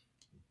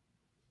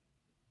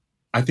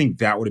 I think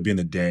that would have been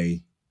the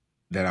day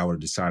that I would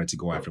have decided to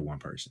go after one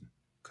person.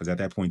 Because at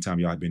that point in time,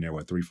 y'all had been there,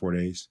 3-4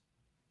 days?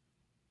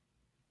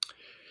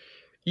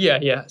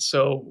 Yeah.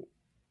 So,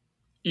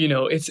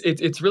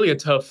 it's really a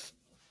tough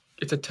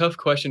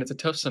question. It's a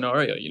tough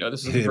scenario.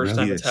 This is the first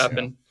time it's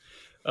happened.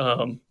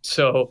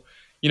 So,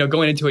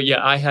 going into it,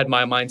 I had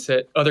my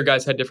mindset. Other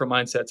guys had different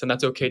mindsets, and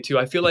that's okay too.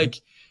 I feel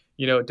like,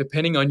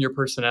 depending on your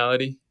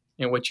personality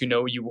and what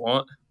you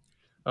want,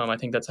 I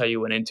think that's how you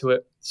went into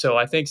it. So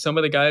I think some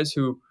of the guys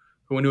who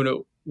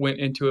went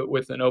into it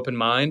with an open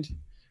mind,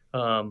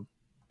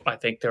 I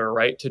think they're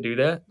right to do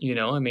that.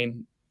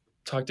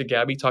 Talk to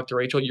Gabby, talk to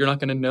Rachel. You're not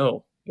going to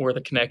know where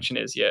the connection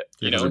is yet,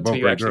 until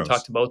you actually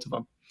talk to both of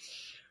them.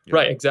 Yeah.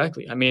 Right,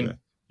 exactly.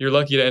 You're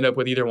lucky to end up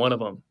with either one of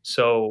them.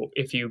 So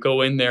if you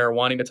go in there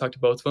wanting to talk to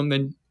both of them,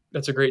 then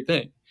that's a great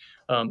thing.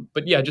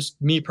 But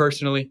just me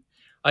personally,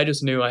 I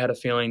just knew I had a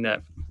feeling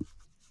that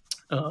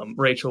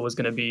Rachel was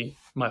going to be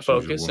my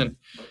focus. And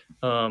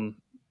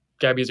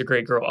Gabby is a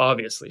great girl.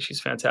 Obviously,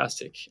 she's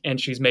fantastic. And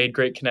she's made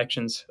great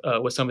connections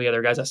with some of the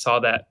other guys. I saw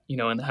that,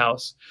 in the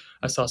house.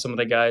 I saw some of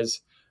the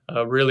guys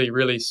really,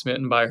 really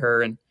smitten by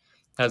her, and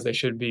as they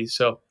should be.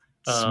 So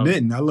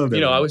smitten. I love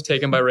that. I was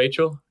taken by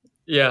Rachel.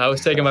 Yeah, I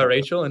was taken by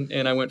Rachel,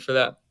 and I went for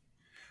that.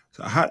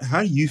 So how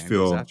do you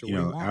feel,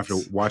 after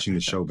watching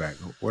the show back?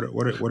 What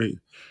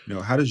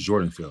how does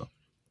Jordan feel?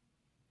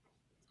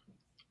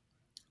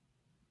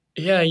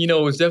 Yeah,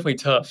 it was definitely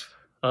tough.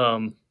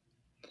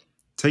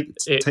 Paint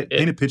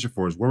a picture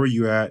for us. Where were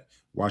you at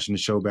watching the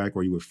show back?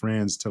 Were you with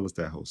friends? Tell us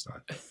that whole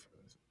side.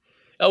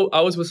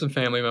 I was with some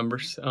family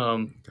members.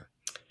 Okay.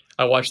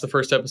 I watched the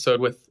first episode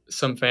with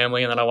some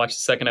family, and then I watched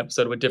the second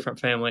episode with different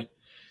family.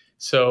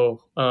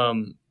 So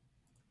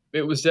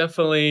it was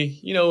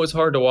definitely, it was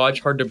hard to watch,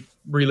 hard to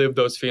relive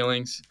those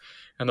feelings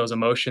and those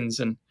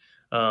emotions. And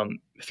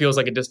it feels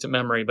like a distant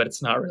memory, but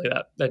it's not really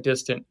that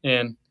distant.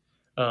 And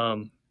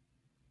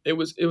it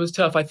was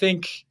tough. I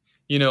think,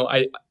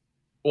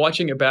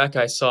 watching it back,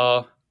 I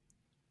saw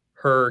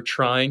her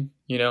trying,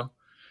 to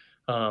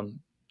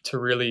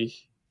really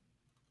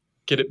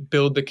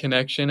build the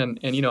connection.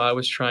 And I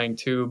was trying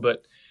too,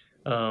 but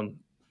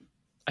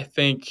I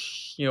think,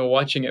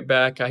 watching it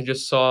back, I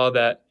just saw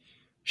that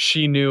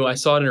she knew, I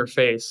saw it in her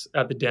face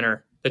at the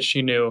dinner, that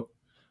she knew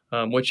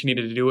what she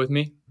needed to do with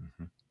me.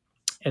 Mm-hmm.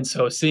 And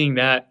so seeing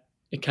that,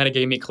 it kind of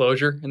gave me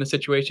closure in the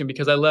situation,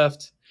 because I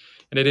left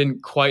and I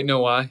didn't quite know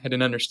why. I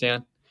didn't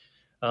understand.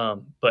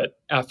 But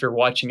after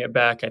watching it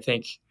back, I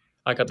think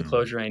I got the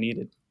closure I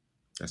needed.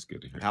 That's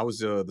good to hear. How was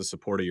the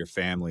support of your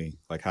family?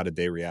 Like, how did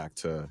they react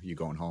to you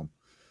going home?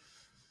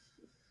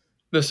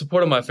 The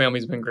support of my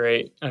family's been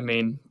great.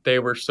 They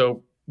were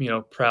so,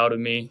 proud of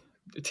me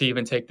to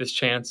even take this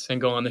chance and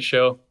go on the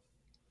show.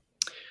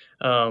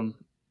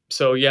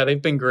 So yeah,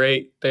 they've been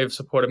great. They've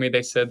supported me.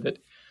 They said that,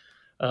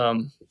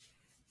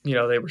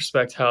 they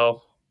respect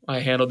how I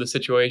handled the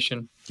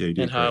situation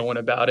and how I went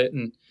about it.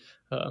 And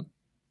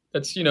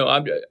that's,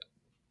 I'm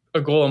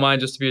a goal of mine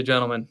just to be a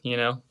gentleman.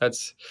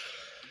 That's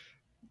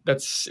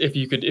if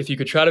you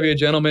could try to be a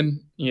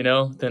gentleman,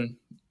 then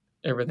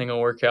everything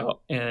will work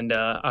out. And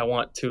I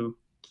want to,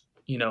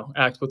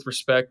 act with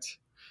respect.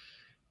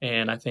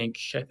 And I think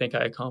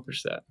I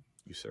accomplished that.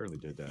 You certainly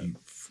did that. You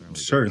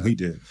certainly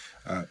did.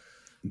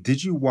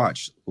 Did you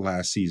watch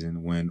last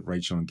season when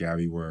Rachel and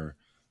Gabby were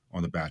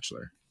on The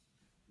Bachelor?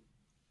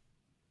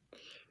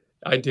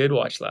 I did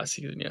watch last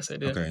season. Yes, I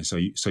did. Okay,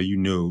 so you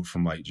knew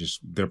from like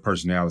just their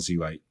personality,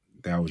 like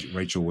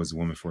Rachel was the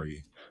woman for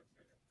you.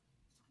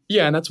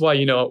 Yeah, and that's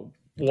why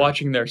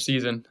watching their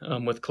season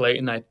with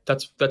Clayton,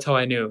 that's how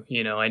I knew.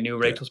 I knew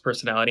Rachel's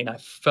personality, and I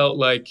felt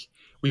like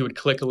we would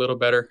click a little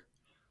better.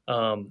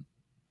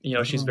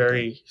 She's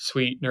very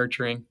sweet,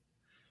 nurturing.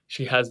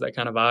 She has that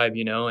kind of vibe,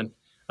 and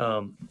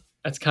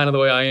that's kind of the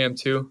way I am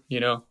too.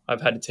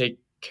 I've had to take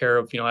care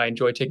of, I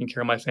enjoy taking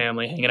care of my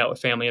family, hanging out with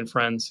family and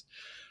friends.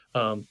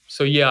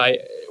 So yeah,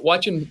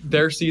 watching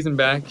their season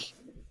back,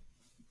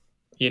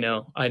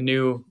 I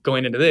knew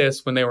going into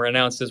this when they were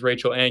announced as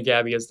Rachel and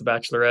Gabby as the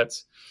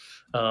Bachelorettes,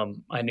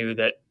 I knew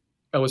that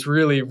I was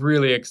really,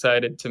 really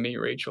excited to meet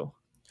Rachel.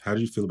 How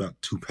did you feel about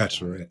two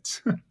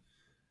Bachelorettes?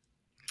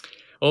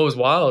 Well, it was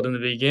wild in the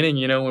beginning,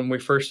 when we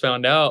first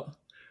found out,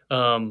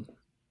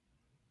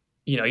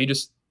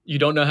 you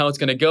don't know how it's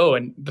going to go.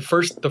 And the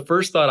first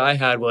thought I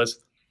had was,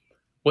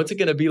 what's it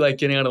going to be like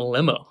getting out of a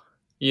limo?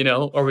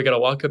 Are we going to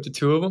walk up to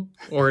two of them,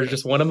 or is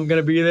just one of them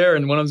going to be there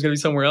and one of them's going to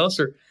be somewhere else,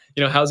 or,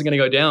 how's it going to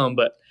go down?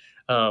 But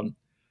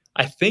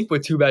I think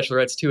with two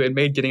Bachelorettes too, it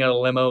made getting out of a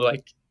limo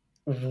like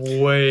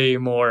way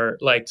more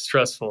like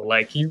stressful.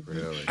 Like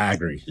I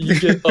agree.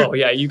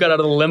 You got out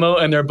of the limo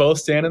and they're both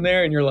standing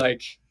there and you're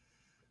like,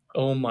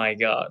 oh my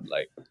God,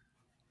 like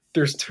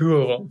there's two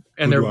of them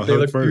and they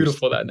look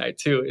beautiful that night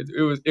too.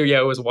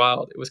 It was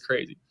wild. It was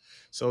crazy.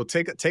 So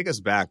take us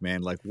back,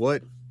 man. Like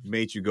what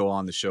made you go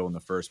on the show in the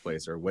first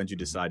place, or when did you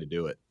decide to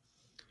do it?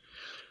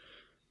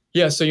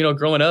 Yeah. So,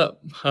 growing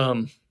up,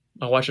 I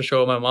watched a show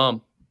with my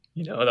mom,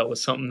 that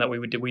was something that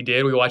we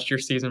did. We watched your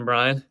season,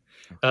 Brian.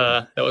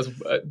 That was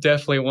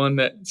definitely one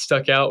that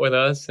stuck out with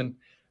us. And,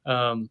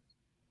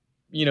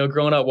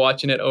 growing up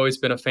watching it, always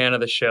been a fan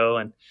of the show.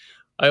 And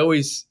I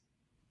always,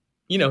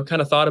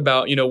 kind of thought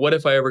about, what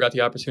if I ever got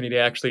the opportunity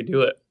to actually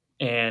do it?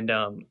 And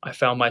I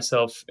found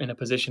myself in a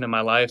position in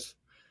my life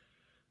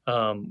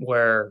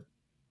where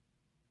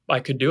I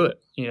could do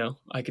it.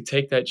 I could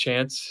take that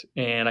chance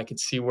and I could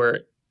see where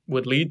it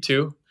would lead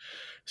to.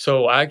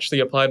 So I actually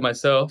applied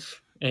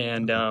myself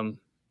and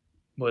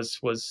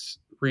was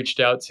reached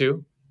out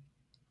to.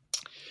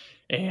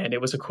 And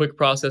it was a quick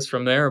process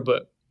from there,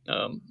 but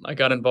I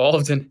got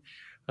involved and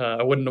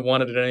I wouldn't have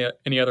wanted it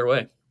any other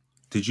way.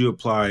 Did you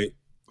apply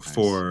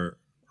for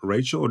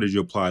Rachel, or did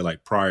you apply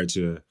like prior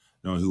to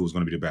knowing who was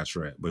going to be the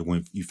Bachelorette? But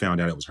when you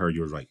found out it was her,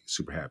 you were like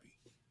super happy.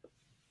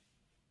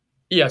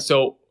 Yeah.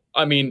 So,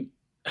 I mean,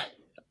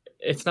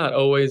 it's not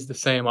always the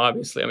same,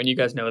 obviously. I mean, you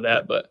guys know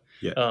that, but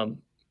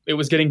it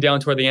was getting down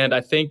toward the end.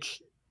 I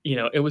think,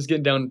 it was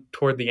getting down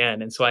toward the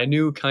end. And so I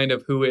knew kind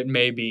of who it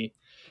may be.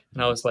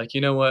 And I was like,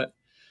 you know what?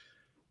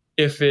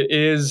 If it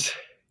is,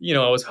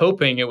 I was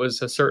hoping it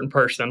was a certain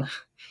person.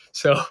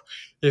 So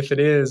if it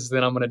is,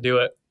 then I'm going to do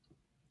it.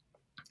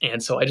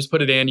 And so I just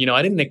put it in.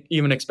 I didn't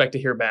even expect to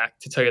hear back,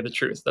 to tell you the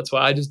truth. That's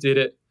why I just did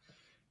it.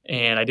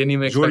 And I didn't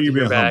even expect to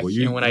hear back. Humble.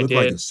 You and when look I did,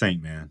 like a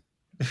saint, man.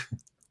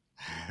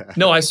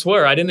 No, I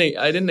swear I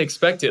didn't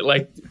expect it.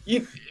 Like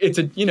it's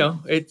a, you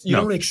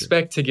don't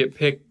expect to get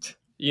picked,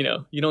 you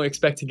don't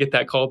expect to get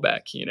that call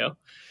back,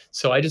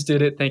 So I just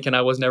did it thinking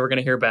I was never going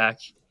to hear back.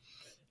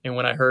 And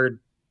when I heard,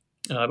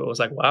 it was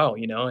like, wow,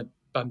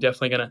 I'm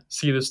definitely going to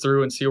see this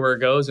through and see where it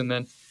goes. And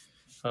then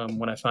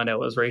when I found out it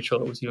was Rachel,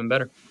 it was even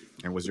better.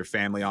 And was your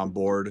family on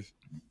board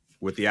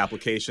with the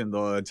application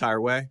the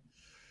entire way?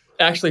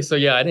 Actually, so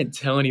yeah, I didn't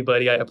tell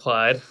anybody I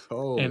applied.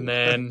 Oh. And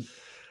then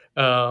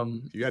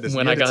you had to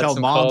tell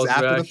moms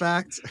after the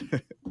fact?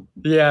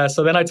 Yeah,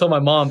 so then I told my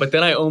mom, but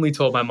then I only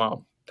told my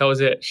mom. That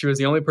was it. She was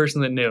the only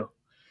person that knew.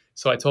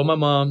 So I told my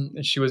mom,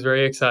 and she was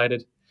very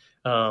excited.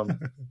 Because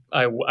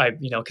I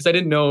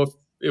didn't know if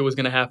it was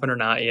going to happen or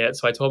not yet.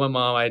 So I told my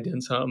mom I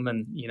did something,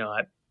 and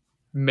I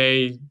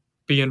may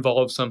be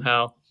involved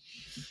somehow.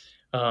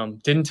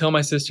 Didn't tell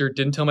my sister,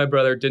 didn't tell my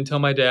brother, didn't tell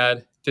my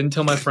dad, didn't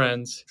tell my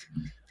friends.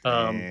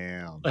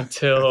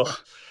 Until,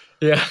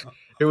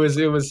 it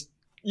was,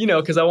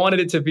 because I wanted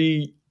it to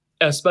be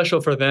as special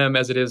for them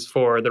as it is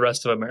for the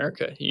rest of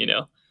America.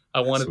 I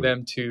wanted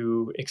them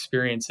to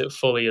experience it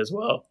fully as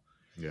well.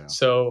 Yeah.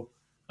 So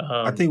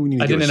I think we need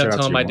to I didn't end up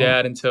telling my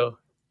dad until.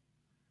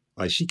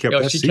 Like she kept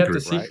that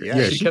secret, right?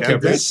 Yeah, she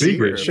kept that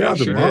secret. Shout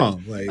out to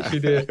mom. Like she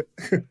did.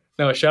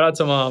 No, shout out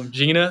to mom,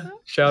 Gina.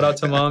 Shout out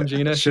to mom,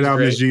 Gina. Shout out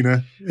Miss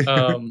Gina.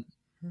 But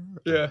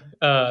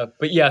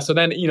yeah, so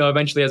then,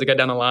 eventually as I got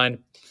down the line,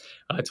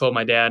 I told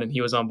my dad and he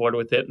was on board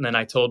with it. And then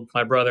I told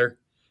my brother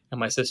and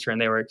my sister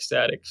and they were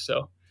ecstatic.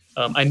 So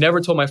I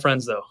never told my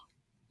friends though.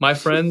 My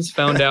friends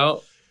found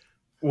out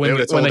when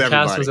the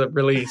cast was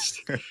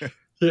released.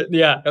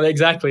 Yeah,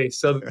 exactly.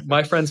 So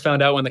my friends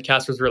found out when the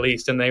cast was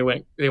released, and they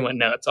went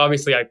nuts.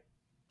 Obviously, I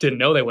didn't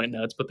know they went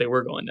nuts, but they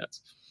were going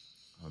nuts.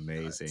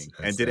 Amazing.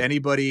 And did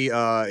anybody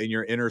in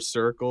your inner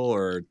circle,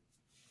 or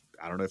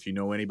I don't know if you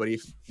know anybody,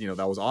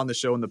 that was on the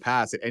show in the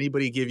past, did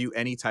anybody give you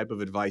any type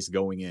of advice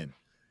going in?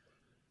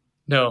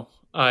 No,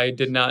 I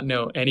did not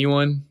know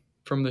anyone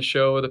from the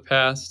show of the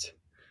past.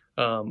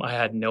 I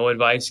had no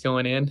advice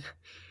going in.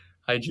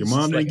 I just, your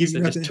mom didn't give you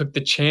nothing? Just took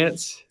the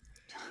chance.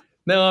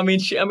 No, I mean,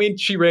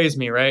 she raised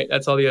me, right?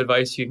 That's all the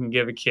advice you can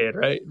give a kid,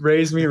 right?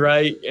 Raise me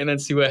right, and then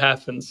see what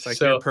happens. It's like,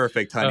 you're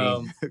perfect,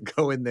 honey.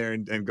 Go in there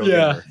and go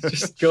get her.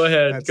 Just go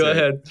ahead. Go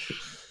ahead.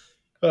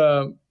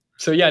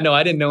 So yeah, no,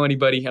 I didn't know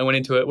anybody. I went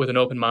into it with an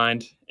open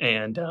mind,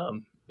 and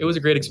it was a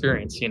great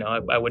experience.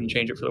 I wouldn't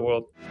change it for the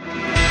world.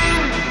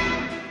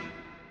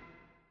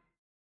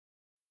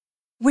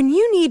 When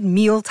you need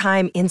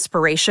mealtime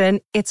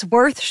inspiration, it's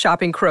worth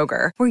shopping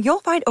Kroger, where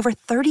you'll find over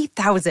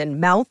 30,000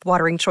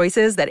 mouth-watering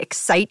choices that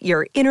excite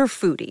your inner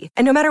foodie.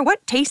 And no matter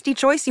what tasty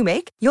choice you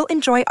make, you'll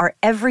enjoy our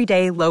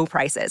everyday low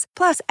prices,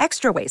 plus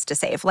extra ways to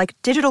save, like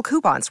digital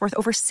coupons worth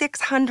over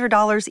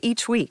 $600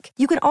 each week.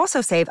 You can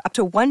also save up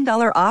to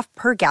 $1 off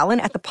per gallon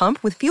at the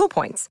pump with fuel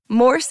points.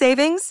 More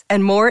savings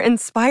and more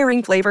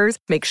inspiring flavors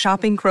make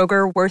shopping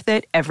Kroger worth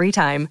it every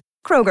time.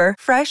 Kroger,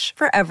 fresh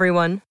for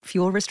everyone.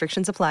 Fuel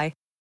restrictions apply.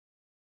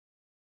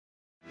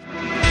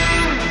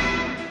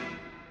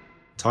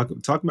 Talk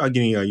about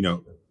getting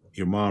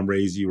your mom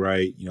raised you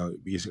right,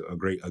 be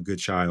a good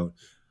child.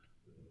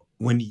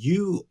 When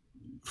you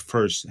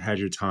first had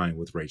your time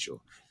with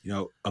Rachel,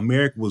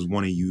 America was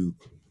wanting you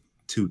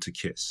two to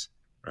kiss,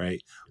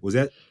 right?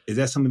 Is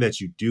that something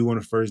that you do on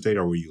a first date,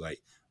 or were you like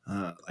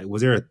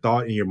was there a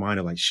thought in your mind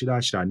of like, should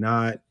I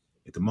not?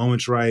 If the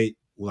moment's right,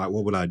 what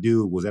would I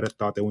do? Was that a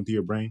thought that went through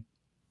your brain?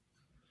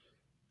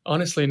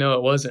 Honestly, no,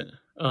 it wasn't.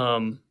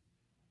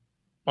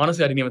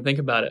 Honestly, I didn't even think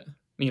about it.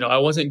 I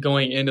wasn't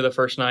going into the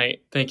first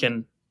night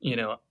thinking,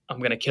 I'm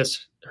going to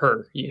kiss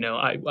her.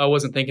 I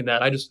wasn't thinking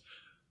that. I just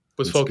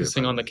was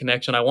focusing on the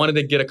connection. I wanted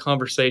to get a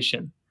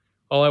conversation.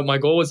 My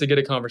goal was to get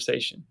a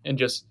conversation and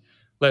just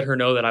let her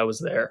know that I was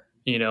there,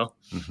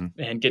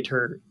 and get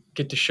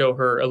to show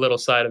her a little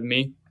side of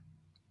me.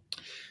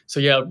 So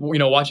yeah,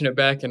 watching it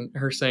back and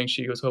her saying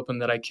she was hoping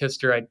that I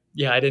kissed her. I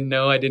didn't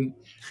know.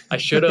 I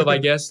should have, I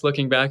guess,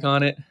 looking back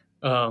on it.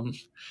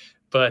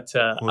 But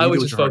I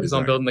was just focused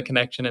on building the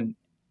connection, and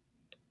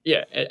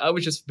I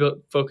was just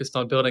focused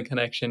on building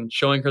connection,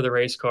 showing her the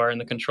race car and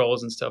the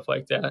controls and stuff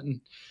like that.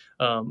 And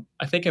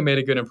I think I made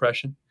a good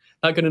impression.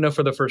 Not good enough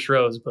for the first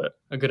rose, but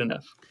a good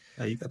enough.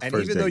 Yeah, and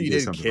even though you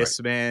didn't kiss,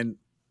 right, man,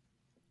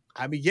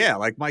 I mean,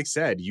 like Mike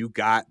said, you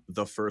got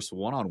the first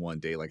one-on-one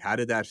date. Like, how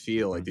did that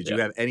feel? Like, did you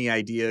have any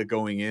idea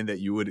going in that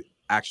you would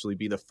actually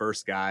be the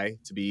first guy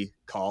to be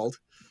called?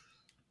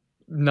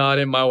 Not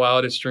in my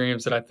wildest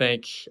dreams that I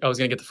think I was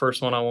going to get the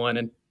first one-on-one.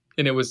 And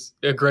it was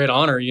a great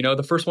honor.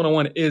 The first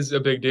one-on-one is a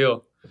big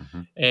deal.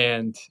 Mm-hmm.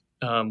 And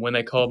when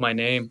they called my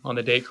name on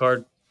the date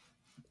card,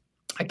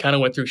 I kind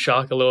of went through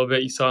shock a little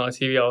bit. You saw it on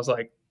TV. I was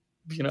like,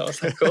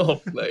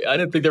 oh, I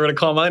didn't think they were going to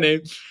call my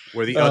name.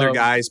 Were the other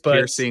guys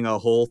piercing a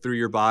hole through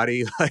your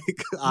body?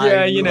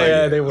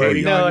 They were.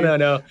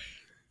 No.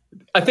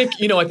 I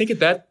think at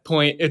that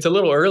point, it's a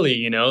little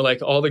early,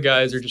 like all the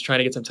guys are just trying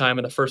to get some time.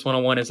 And the first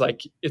one-on-one is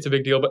like, it's a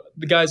big deal, but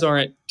the guys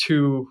aren't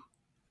too,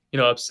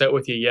 upset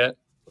with you yet.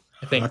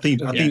 I think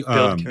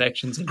build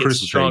connections and get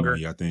stronger.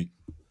 I think.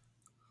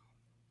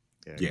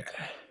 Yeah.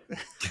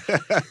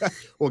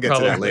 We'll get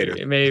to that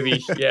later.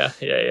 Maybe. Yeah.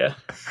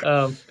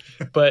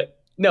 But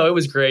no, it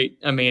was great.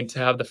 I mean, to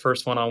have the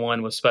first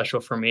one-on-one was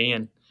special for me.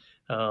 And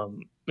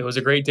it was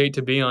a great date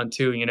to be on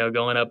too.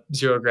 Going up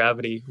zero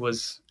gravity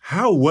was.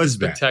 How was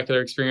that?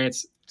 Spectacular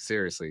experience.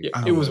 Seriously.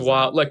 It was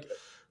wild. Like,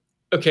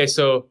 okay,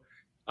 so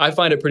I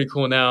find it pretty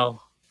cool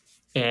now,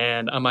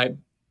 and I might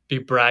be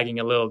bragging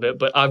a little bit,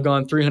 but I've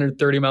gone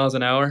 330 miles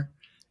an hour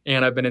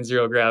and I've been in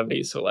zero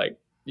gravity. So like,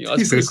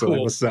 it's pretty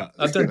cool. What's up?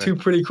 I've done two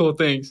pretty cool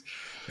things.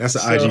 That's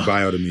an IG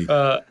bio to me.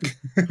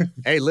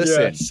 Hey,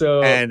 listen.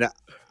 And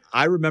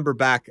I remember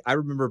back, I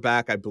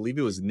believe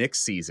it was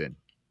Nick's season.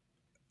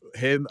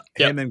 Him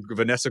and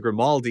Vanessa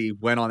Grimaldi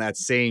went on that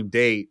same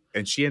date,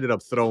 and she ended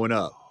up throwing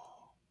up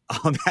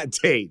on that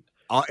date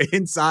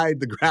inside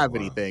the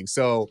gravity thing.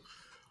 So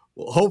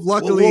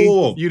luckily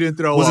you didn't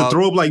throw up. Was the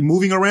throw up like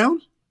moving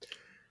around?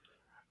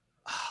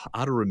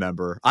 I don't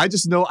remember. I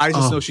just know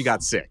she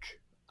got sick.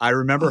 I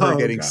remember her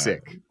getting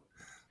sick.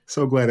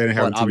 So glad I didn't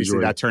have. Obviously,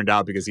 that turned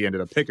out because he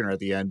ended up picking her at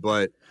the end.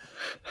 But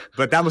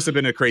that must have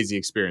been a crazy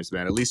experience,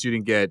 man. At least you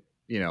didn't get.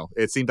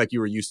 It seemed like you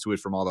were used to it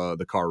from all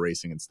the car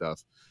racing and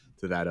stuff.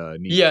 To that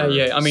need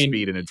for I mean,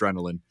 speed and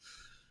adrenaline.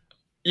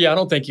 Yeah, I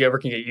don't think you ever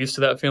can get used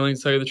to that feeling.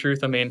 To tell you the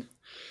truth, I mean,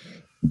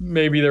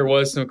 maybe there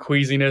was some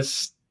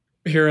queasiness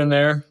here and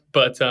there,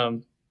 but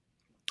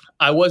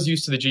I was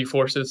used to the G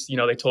forces.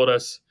 They told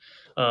us.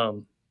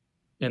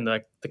 In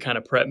the kind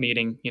of prep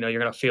meeting, you're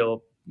going to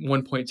feel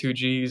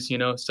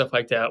 1.2 Gs, stuff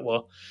like that.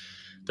 Well,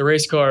 the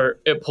race car,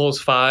 it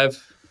pulls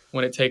 5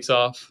 when it takes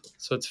off.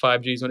 So it's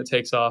 5 Gs when it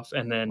takes off.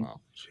 And then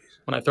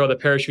when I throw the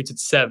parachutes,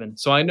 it's 7.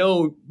 So I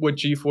know what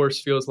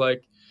G-force feels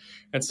like.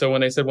 And so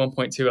when they said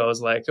 1.2, I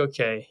was like,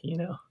 okay,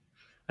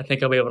 I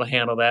think I'll be able to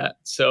handle that.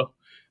 So,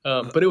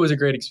 but it was a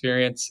great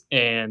experience.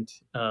 And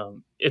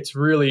it's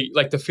really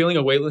like the feeling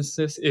of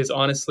weightlessness is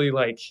honestly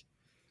like,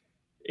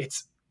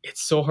 it's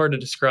so hard to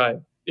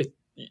describe.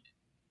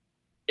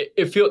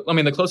 It feels, I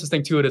mean, the closest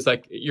thing to it is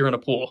like you're in a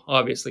pool,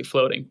 obviously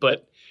floating,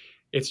 but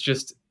it's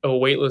just a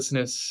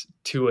weightlessness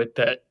to it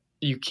that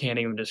you can't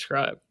even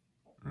describe.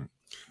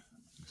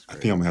 I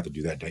think I'm gonna have to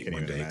do that date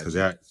one day because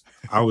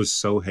I was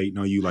so hating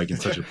on you like in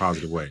such a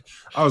positive way.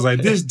 I was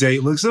like, this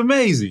date looks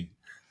amazing.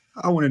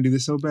 I want to do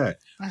this so bad.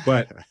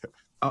 But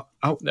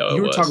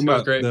you were talking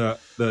about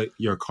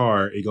your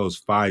car. It goes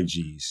 5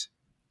 Gs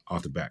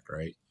off the back,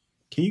 right?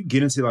 Can you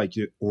get into like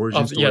your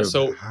origin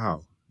story of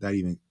how that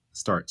even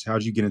starts? How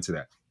did you get into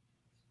that?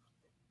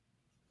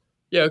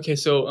 Yeah. Okay.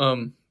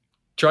 So,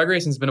 drag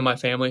racing's been in my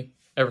family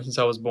ever since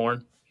I was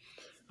born.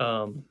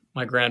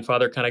 My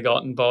grandfather kind of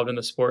got involved in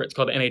the sport. It's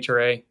called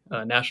NHRA,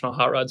 National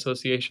Hot Rod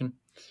Association.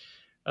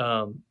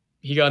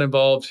 He got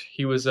involved.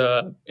 He was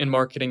in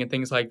marketing and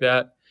things like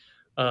that.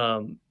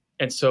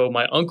 And so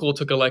my uncle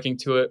took a liking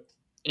to it,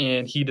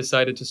 and he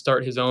decided to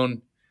start his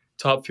own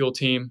Top Fuel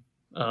team.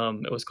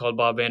 It was called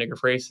Bob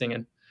Vandergriff Racing.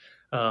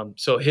 And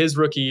so his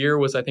rookie year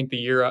was, I think, the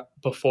year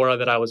before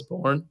that I was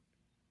born.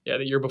 Yeah,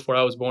 the year before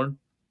I was born.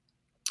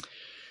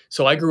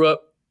 So I grew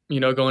up,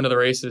 going to the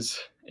races,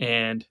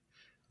 and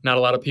not a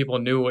lot of people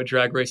knew what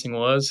drag racing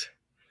was,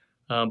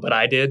 but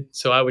I did.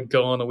 So I would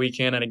go on the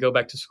weekend and I'd go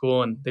back to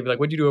school, and they'd be like,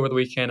 "What'd you do over the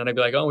weekend?" And I'd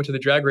be like, "Oh, I went to the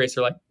drag race."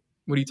 They're like,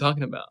 "What are you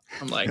talking about?"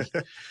 I'm like,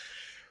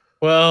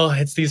 well,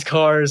 it's these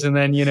cars. And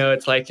then,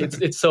 it's like,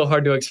 it's so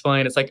hard to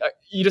explain. It's like,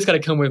 you just got to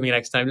come with me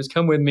next time. Just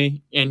come with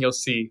me and you'll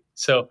see.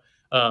 So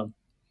I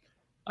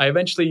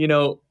eventually,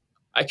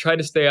 I tried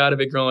to stay out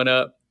of it growing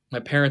up. My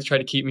parents tried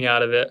to keep me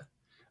out of it.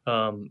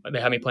 They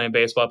had me playing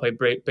baseball. I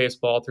played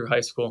baseball through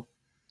high school.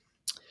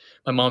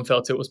 My mom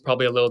felt it was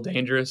probably a little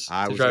dangerous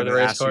to drive the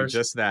race cars.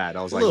 Just that.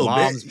 I was like,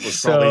 Mom's was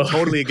probably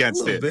totally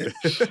against it.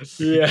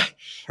 Yeah.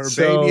 Her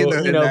baby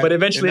but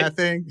eventually, in that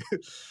thing.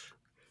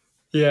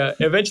 Yeah.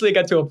 Eventually it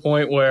got to a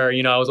point where,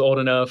 I was old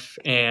enough,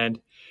 and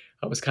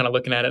I was kind of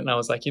looking at it, and I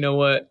was like, you know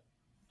what?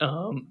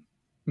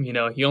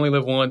 You only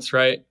live once,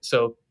 right?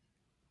 So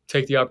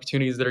take the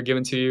opportunities that are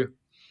given to you,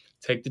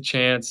 take the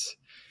chance.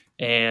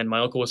 And my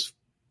uncle was,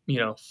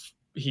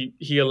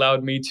 he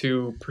allowed me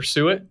to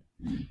pursue it.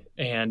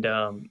 And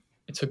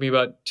it took me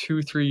about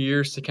 2-3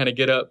 years to kind of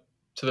get up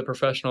to the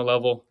professional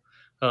level.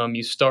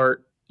 You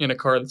start in a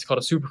car that's called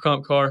a super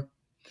comp car.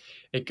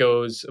 It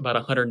goes about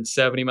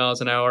 170 miles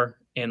an hour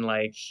in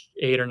like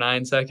 8 or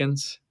 9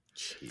 seconds.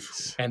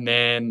 Jeez. And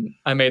then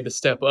I made the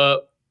step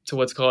up to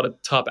what's called a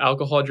top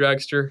alcohol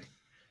dragster.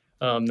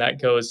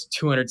 That goes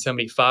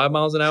 275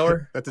 miles an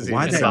hour. That doesn't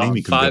why even that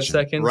naming 5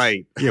 seconds.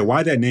 Right. Yeah,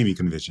 why that naming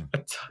convention?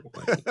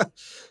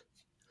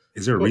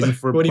 Is there a reason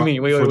for what do you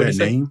mean? for that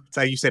name?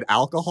 So you said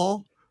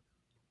alcohol?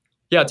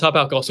 Yeah, top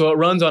alcohol. So it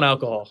runs on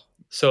alcohol.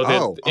 So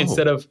that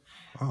instead of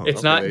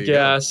it's not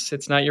gas,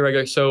 it's not your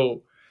regular.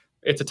 So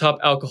it's a top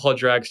alcohol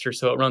dragster.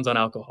 So it runs on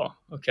alcohol.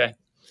 Okay.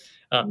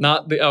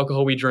 Not the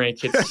alcohol we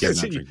drink.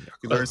 It's you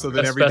learn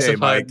something every day,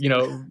 Mike.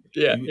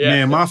 Yeah.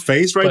 Man, my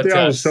face right there,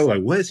 I was so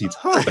like, what is he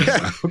talking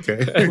about?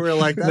 Okay. We're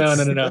like, no.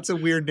 That's a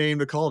weird name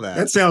to call that.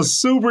 That sounds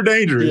super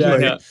dangerous.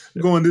 Yeah,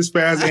 going this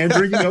fast and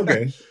drinking?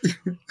 Okay.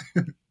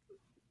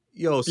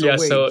 Yo, so yeah,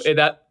 wait. so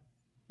that...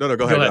 No,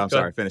 go ahead. I'm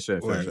sorry. Finish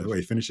it.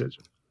 Wait, finish it.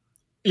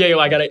 Yeah,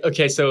 I got it.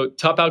 Okay, so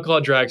top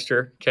alcohol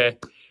dragster, okay,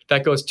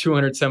 that goes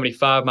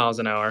 275 miles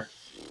an hour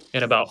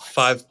in about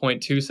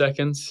 5.2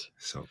 seconds.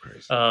 So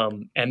crazy.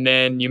 And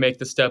then you make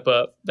the step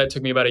up. That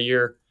took me about a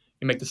year.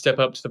 You make the step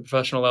up to the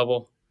professional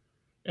level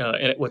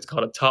in what's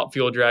called a top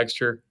fuel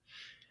dragster.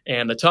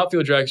 And the top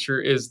fuel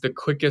dragster is the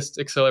quickest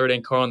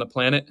accelerating car on the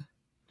planet.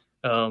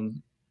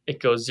 It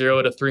goes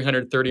 0 to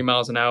 330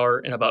 miles an hour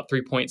in about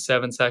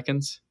 3.7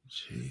 seconds.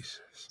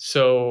 Jesus.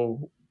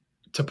 So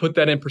to put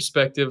that in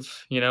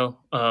perspective,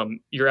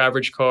 your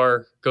average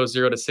car goes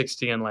 0 to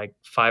 60 in like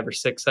 5 or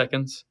 6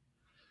 seconds.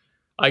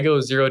 I go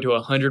 0 to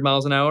 100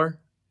 miles an hour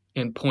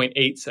in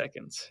 0.8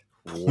 seconds.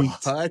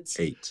 What?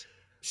 8.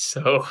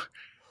 So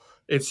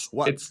it's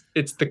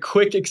the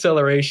quick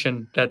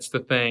acceleration that's the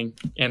thing,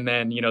 and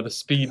then the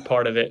speed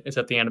part of it is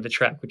at the end of the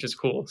track, which is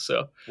cool.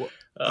 So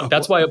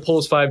that's why it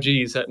pulls 5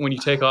 Gs. When you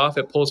take off,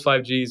 it pulls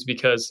 5 Gs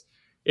because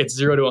it's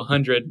 0 to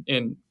 100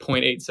 in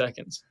 0.8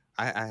 seconds.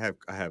 I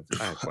have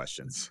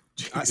questions.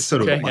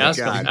 Okay,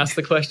 ask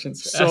the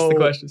questions. Ask the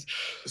questions.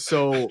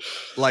 So,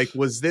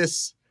 was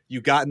this,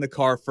 you got in the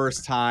car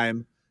first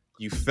time,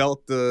 you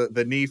felt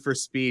the need for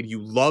speed, you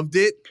loved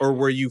it, or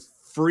were you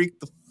freak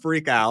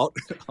out?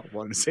 I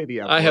wanted to say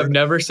the F word. I have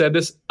never said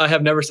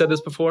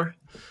this before.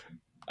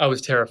 I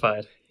was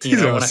terrified. When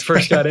I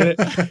first got in it.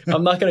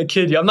 I'm not gonna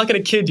kid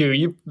you.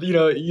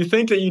 You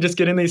think that you just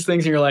get in these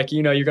things and you're like,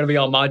 you're gonna be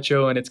all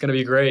macho and it's gonna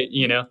be great.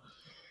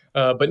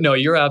 But no,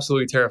 you're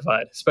absolutely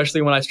terrified,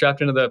 especially when I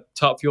strapped into the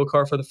top fuel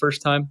car for the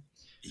first time.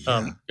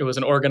 It was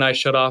an organized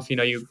shut off.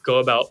 You go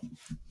about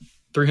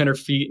 300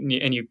 feet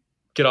and you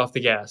get off the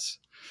gas.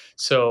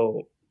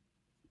 So,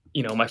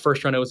 my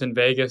first run, it was in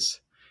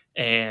Vegas,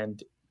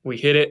 and we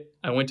hit it.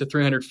 I went to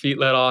 300 feet,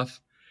 let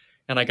off,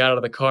 and I got out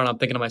of the car, and I'm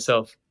thinking to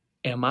myself,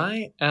 am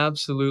I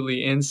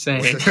absolutely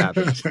insane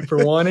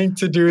for wanting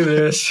to do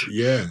this?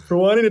 Yeah. For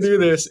wanting to do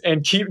this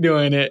and keep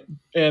doing it.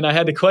 And I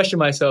had to question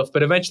myself,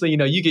 but eventually,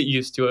 you get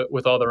used to it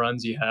with all the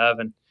runs you have,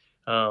 and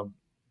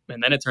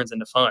then it turns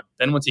into fun.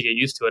 Then once you get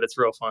used to it, it's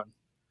real fun.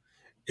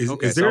 So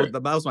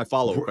that was my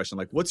follow-up question.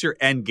 Like, what's your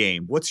end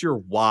game? What's your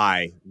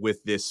why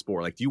with this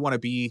sport? Like, do you want to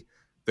be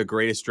the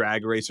greatest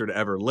drag racer to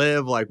ever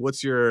live? Like,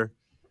 what's your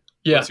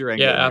end game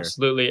here?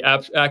 Absolutely.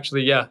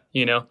 Actually, yeah.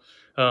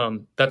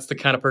 That's the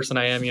kind of person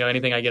I am.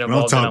 Anything I get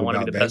involved in, I want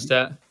to be the best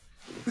at.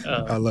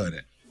 I love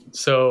that.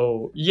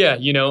 So yeah,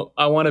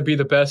 I want to be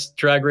the best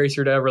drag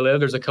racer to ever live.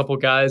 There's a couple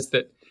guys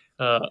that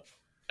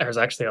there's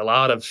actually a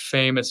lot of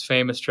famous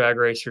drag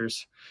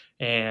racers,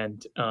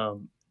 and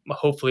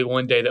hopefully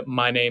one day that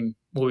my name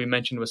will be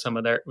mentioned with some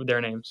of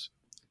their names.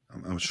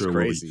 I'm sure it's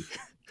crazy.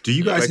 Do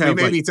you guys have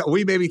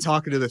we may be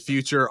talking to the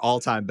future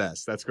all-time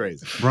best? That's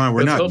crazy. Brian,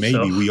 we're not maybe,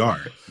 so. We are.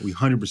 We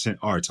 100%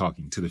 are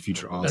talking to the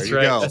future all-time.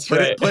 There you go.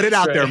 Put it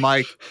out there,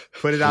 Mike.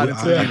 Put it out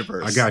into the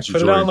universe. I got you, Put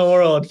Jordan. it out in the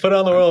world. Put it out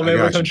in the world. Maybe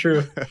it'll come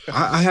true.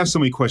 I have so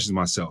many questions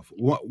myself.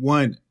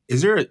 One,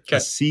 is there a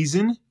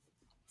season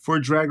for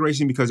drag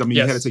racing? Because,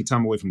 you had to take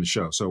time away from the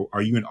show. So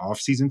are you in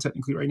off-season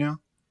technically right now?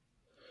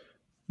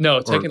 No,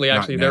 technically,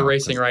 actually, they're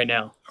racing right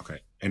now. Okay.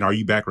 And are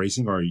you back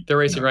racing? They're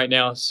racing right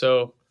now.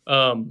 So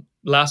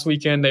last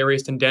weekend, they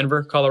raced in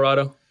Denver,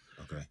 Colorado.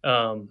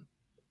 Okay.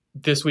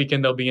 This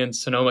weekend, they'll be in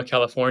Sonoma,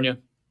 California.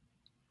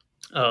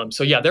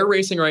 So, yeah, they're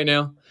racing right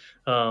now.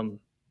 I'm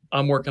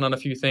working on a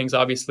few things,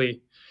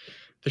 obviously,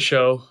 the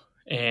show,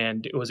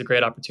 and it was a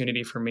great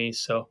opportunity for me.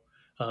 So,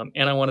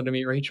 and I wanted to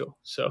meet Rachel.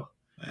 So,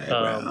 hey,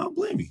 I don't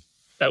blame you.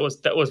 That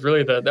was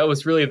really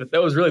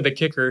the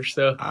kicker.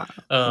 So,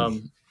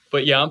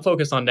 but yeah, I'm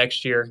focused on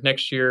next year,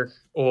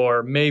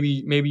 or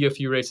maybe a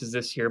few races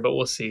this year, but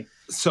we'll see.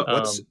 So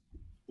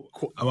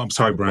I'm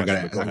sorry, Brian.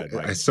 I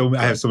have so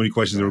many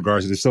questions in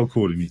regards to this. It's so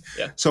cool to me.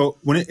 Yeah. So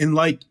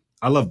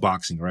I love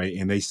boxing, right?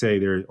 And they say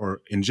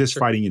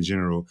fighting in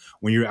general,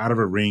 when you're out of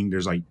a ring,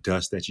 there's like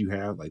dust that you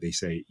have, like they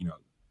say,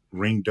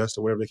 ring dust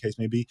or whatever the case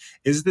may be.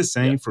 Is it the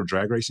same for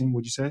drag racing?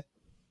 Would you say?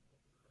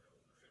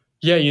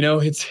 Yeah,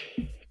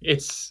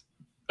 it's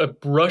a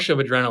rush of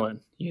adrenaline.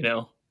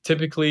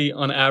 Typically,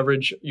 on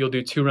average, you'll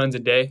do 2 runs a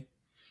day.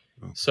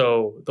 Oh.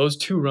 So those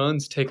 2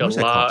 runs take a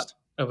lot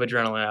of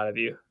adrenaline out of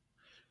you.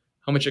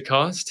 How much it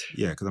cost?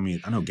 Yeah, because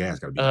I know gas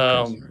got to be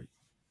crazy, right?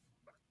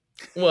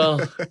 Well,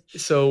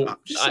 so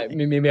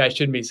maybe I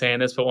shouldn't be saying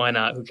this, but why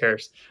not? Who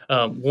cares?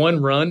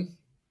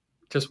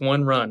 Just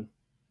one run,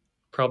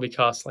 probably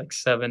costs like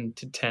 $7,000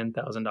 to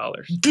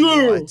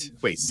 $10,000. What?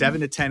 Wait, $7,000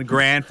 to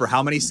 $10,000 for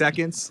how many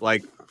seconds?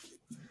 Like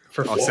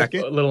for a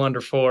second? A little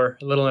under 4.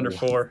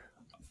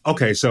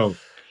 Okay, so.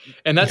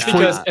 And that's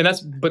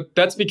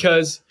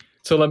because.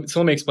 So let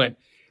me explain.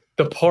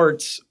 The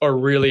parts are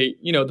really,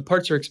 the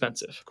parts are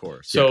expensive. Of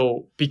course.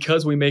 So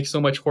because we make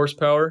so much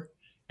horsepower,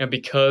 and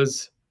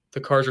because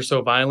the cars are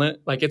so violent,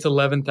 like it's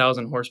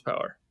 11,000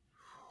 horsepower.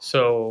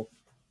 So,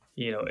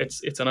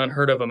 it's an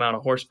unheard of amount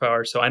of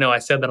horsepower. So I know I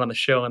said that on the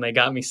show and they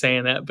got me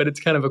saying that, but it's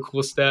kind of a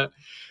cool stat.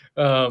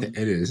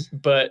 It is.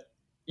 But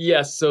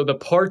yes, so the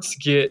parts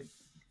get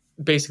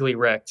basically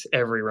wrecked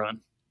every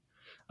run.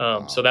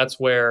 So that's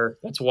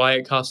why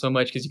it costs so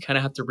much, because you kind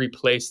of have to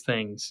replace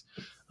things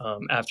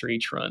after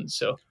each run.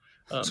 So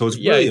it's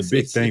really a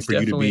big thing for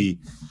you to be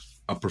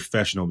a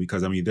professional,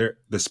 because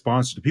the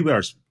sponsors, the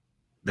people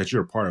that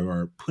you're a part of,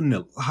 are putting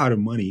a lot of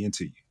money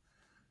into you.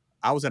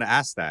 I was going to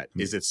ask that.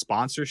 Is it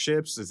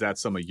sponsorships? Is that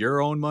some of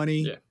your own money?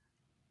 Yeah.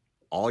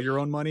 All your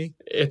own money?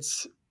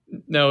 It's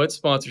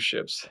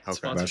sponsorships.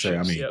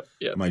 Okay.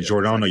 Yep.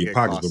 Jordan, I don't know your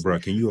pockets, but bro,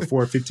 can you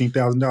afford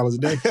 $15,000 a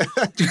day?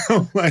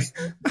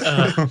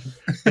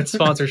 It's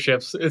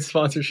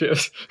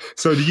sponsorships.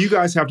 So do you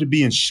guys have to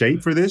be in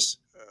shape for this?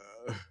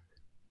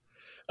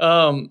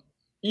 I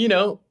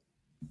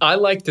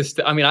like to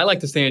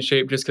stay in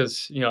shape just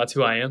because, that's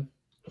who I am.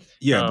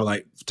 Yeah,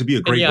 but to be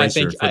a great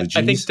racer for the G's.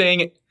 I think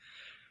staying.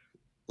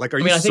 Like, are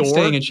you sore? I think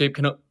staying in shape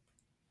can.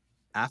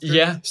 After?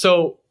 Yeah,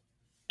 so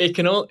it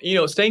can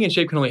only, staying in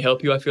shape can only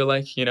help you. I feel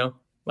like,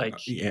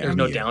 there's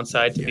no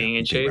downside to being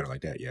in shape.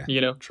 Like that, yeah.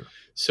 True.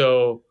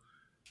 So.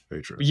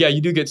 Very true. Yeah, you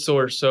do get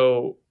sore.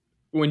 So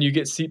when you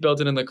get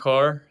seatbelted in the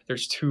car,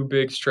 there's 2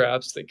 big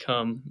straps that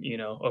come,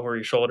 over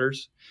your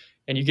shoulders,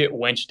 and you get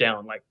wenched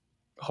down like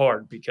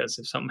hard, because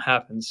if something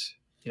happens,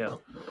 you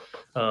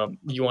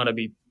want to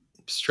be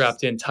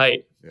strapped in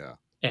tight. Yeah.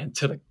 And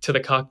to the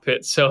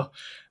cockpit. So,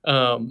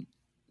 so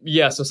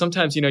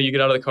sometimes, you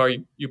get out of the car,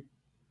 you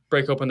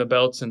break open the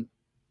belts and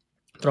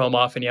throw them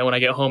off. And when I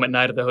get home at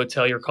night at the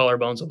hotel, your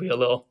collarbones will be a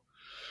little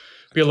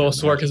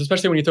sore, because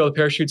especially when you throw the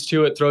parachutes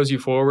too, it throws you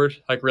forward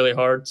like really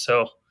hard.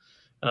 So,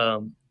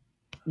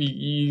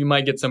 you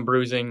might get some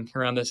bruising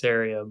around this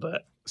area,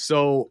 but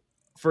So,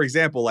 for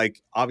example,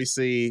 like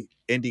obviously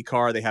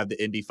IndyCar, they have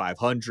the Indy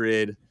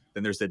 500.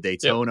 Then there's the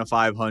Daytona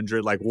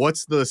 500. Like,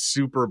 what's the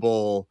Super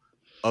Bowl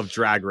of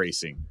drag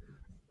racing?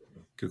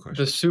 Good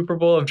question. the Super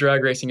Bowl of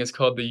drag racing is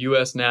called the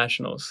U.S.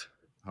 Nationals,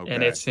 Okay.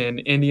 and it's in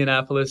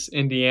Indianapolis,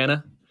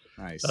 Indiana.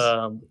 Nice.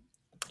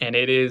 And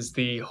it is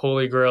the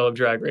holy grail of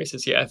drag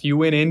races. Yeah, if you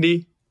win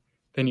Indy,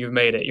 then you've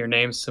made it. Your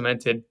name's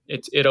cemented.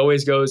 It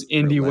always goes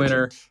Indy You're a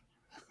winner,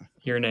 legend.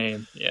 your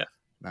name. Yeah.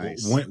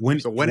 Nice. When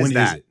is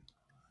that? it?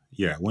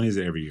 Yeah, when is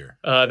it every year?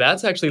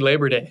 That's actually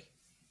Labor Day.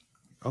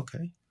 Okay.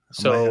 I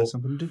So, might have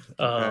something to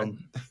do.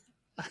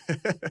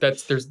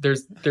 That's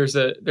there's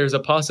a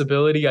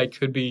possibility I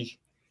could be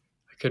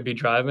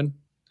driving.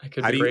 I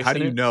could be racing. How do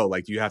you it. know?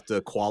 Like, do you have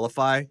to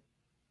qualify,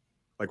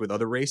 like with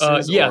other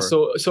races? Yeah.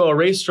 or- So a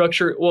race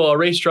structure. Well, a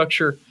race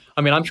structure.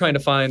 I mean, I'm trying to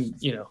find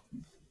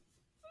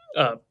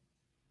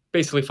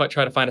basically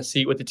try to find a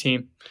seat with the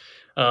team.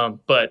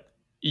 But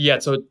yeah,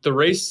 so the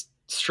race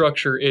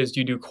structure is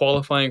you do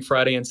qualifying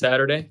Friday and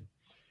Saturday,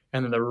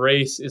 and then the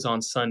race is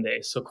on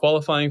Sunday. So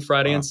qualifying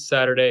Friday and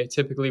Saturday,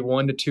 typically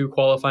 1 to 2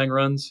 qualifying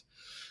runs.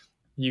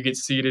 You get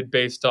seated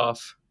based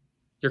off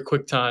your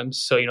quick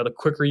times. So, the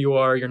quicker you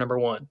are, you're number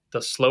 1.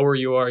 The slower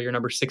you are, you're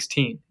number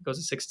 16. It goes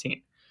to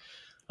 16.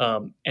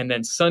 And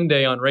then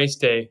Sunday on race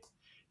day,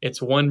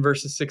 it's 1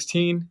 versus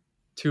 16,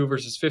 2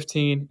 versus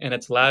 15, and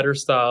it's ladder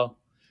style.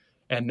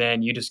 And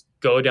then you just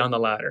go down the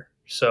ladder.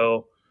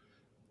 So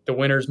the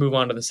winners move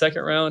on to the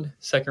second round.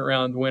 Second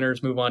round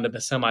winners move on to the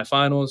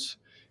semifinals.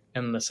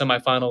 And the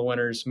semifinal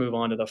winners move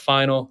on to the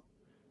final.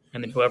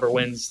 And then whoever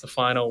wins the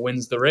final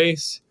wins the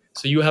race.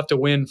 So you have to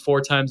win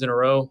 4 times in a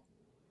row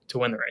to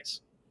win the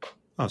race.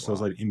 Oh, so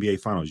it's like NBA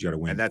Finals. You got to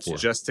win. and that's 4.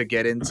 just to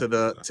get into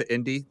to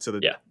Indy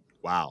Yeah.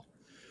 Wow.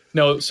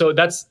 No, so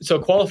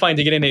qualifying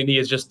to get into Indy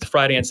is just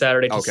Friday and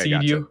Saturday to Okay, seed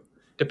gotcha. you,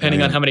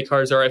 depending on how many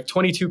cars are. If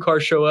 22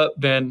 cars show up,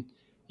 then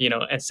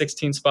at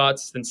 16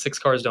 spots, then 6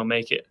 cars don't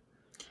make it.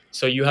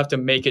 So you have to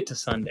make it to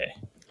Sunday.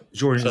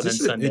 Jordan, So is this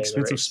then an Sunday, the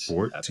expensive race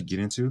sport to happens. get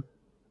into?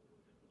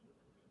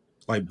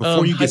 Like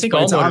before you I get think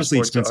all it's obviously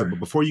motorsports expensive, are. but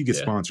before you get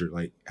Yeah. sponsored,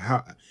 like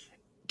how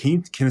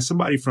can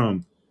somebody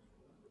from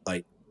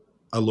like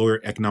a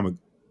lower economic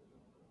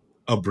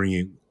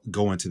upbringing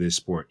go into this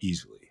sport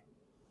easily?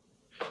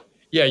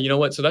 Yeah, you know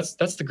what? So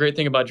that's the great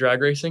thing about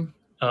drag racing.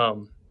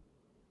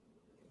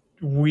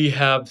 We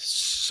have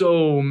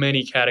so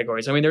many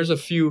categories. I mean, there's a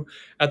few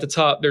at the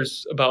top.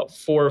 There's about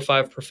 4 or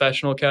 5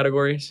 professional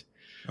categories.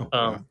 Oh,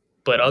 wow.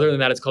 But other than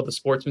that, it's called the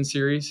Sportsman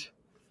Series.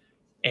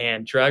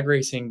 And drag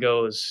racing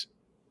goes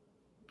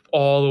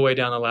all the way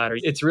down the ladder.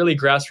 It's really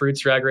grassroots.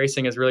 Drag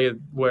racing is really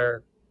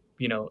where,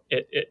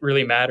 it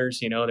really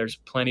matters. There's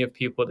plenty of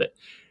people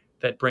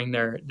that bring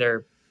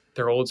their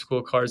old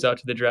school cars out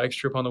to the drag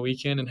strip on the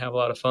weekend and have a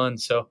lot of fun.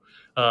 So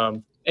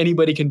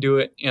anybody can do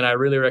it, and I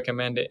really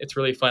recommend it. It's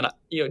really fun.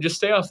 Just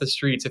stay off the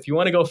streets. If you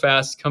want to go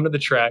fast, come to the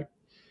track.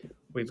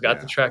 We've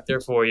got the track there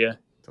for you.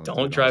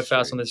 Don't drive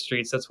fast on the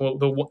streets. That's what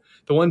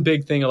the one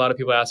big thing a lot of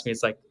people ask me.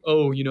 It's like,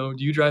 oh, do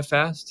you drive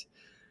fast?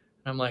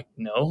 And I'm like,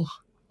 no.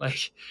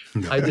 Like,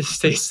 I just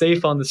stay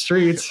safe on the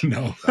streets.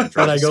 No, and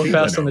I go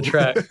fast on the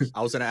track.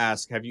 I was going to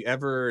ask, have you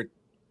ever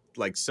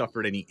like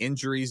suffered any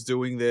injuries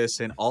doing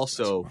this? And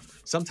also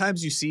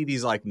sometimes you see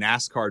these like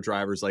NASCAR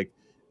drivers, like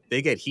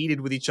they get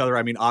heated with each other.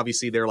 I mean,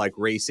 obviously they're like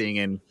racing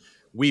and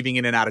weaving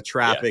in and out of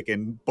traffic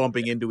and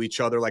bumping into each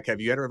other. Like,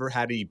 have you ever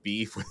had any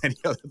beef with any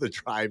of the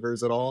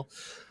drivers at all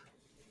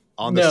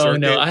on the circuit?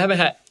 No, I haven't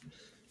had.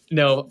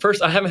 No,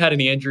 first, I haven't had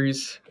any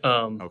injuries.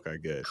 Okay,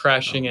 good.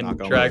 Crashing and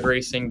knock on drag wood.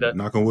 racing.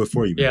 Knock on wood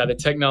for you. Yeah, man.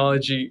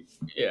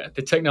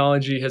 the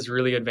technology has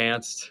really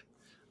advanced,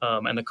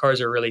 and the cars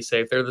are really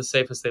safe. They're the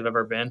safest they've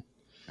ever been.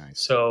 Nice.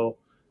 So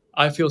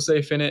I feel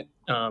safe in it.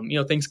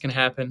 Things can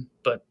happen,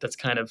 but it's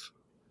kind of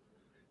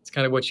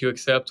what you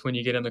accept when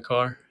you get in the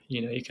car.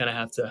 You kind of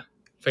have to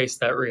face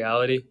that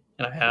reality,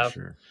 and I have.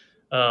 For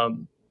sure.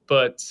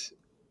 But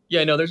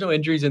yeah, no, there's no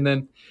injuries. And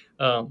then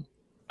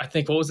I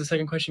think, what was the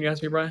second question you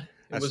asked me, Brian?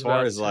 As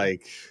far as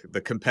like the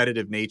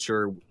competitive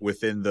nature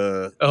within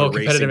the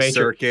competitive racing nature.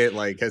 circuit,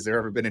 like has there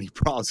ever been any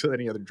problems with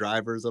any other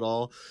drivers at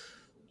all?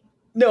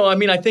 No, I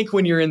mean, I think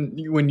when you're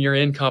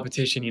in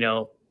competition,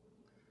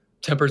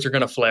 tempers are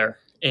going to flare,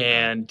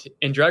 and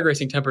in drag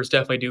racing, tempers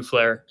definitely do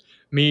flare.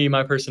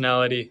 My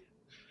personality,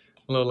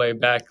 a little laid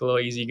back, a little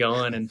easy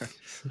going, and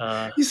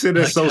You said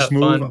that like so to have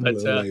smooth. fun, I'm but, a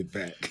little laid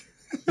back.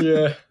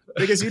 yeah.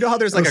 Because how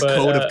there's like a But,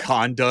 code of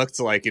conduct,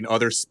 like in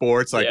other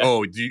sports, like,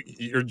 yeah.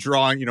 you're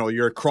drawing,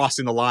 you're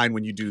crossing the line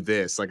when you do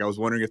this. Like, I was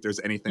wondering if there's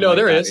anything. No, like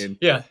there that is.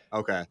 Yeah.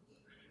 Okay.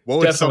 What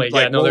would Definitely,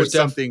 yeah, no, what would there's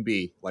something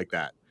be like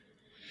that?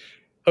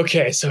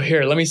 Okay, so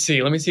here, let me see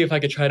if I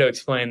could try to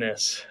explain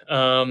this.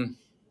 The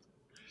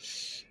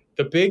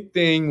big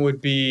thing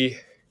would be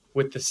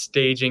with the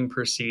staging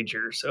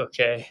procedures,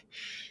 okay?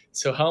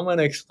 So how I'm going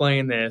to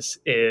explain this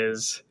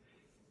is,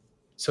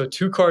 so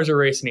 2 cars are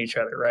racing each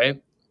other, right?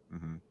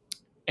 Mm-hmm.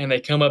 And they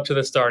come up to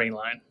the starting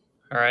line,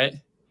 all right?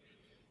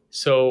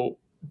 So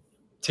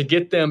to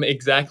get them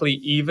exactly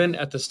even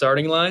at the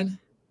starting line,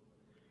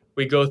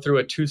 we go through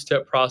a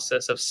 2-step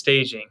process of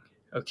staging.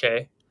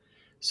 Okay.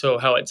 So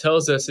how it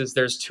tells us is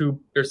there's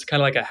kind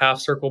of like a half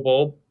circle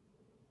bulb.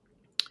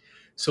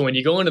 So when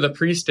you go into the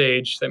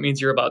pre-stage, that means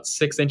you're about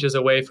 6 inches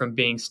away from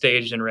being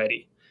staged and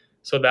ready.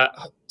 So that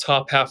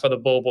top half of the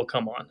bulb will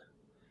come on.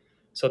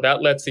 So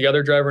that lets the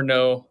other driver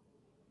know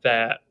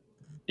that,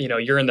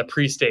 you're in the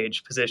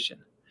pre-stage position.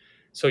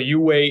 So you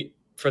wait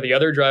for the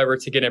other driver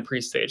to get in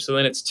pre-stage. So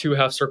then it's 2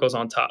 half circles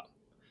on top.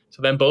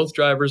 So then both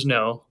drivers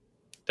know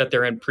that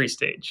they're in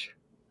pre-stage.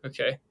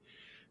 Okay.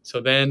 So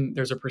then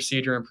there's a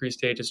procedure in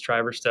pre-stage. It's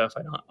driver stuff.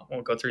 I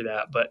won't go through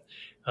that, but,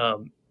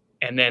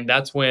 and then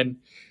that's when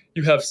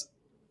you have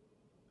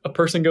a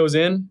person goes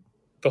in,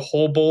 the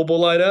whole bulb will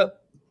light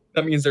up.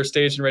 That means they're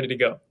staged and ready to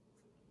go.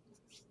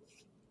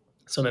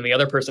 So then the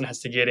other person has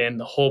to get in,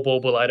 the whole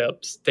bulb will light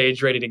up,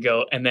 staged, ready to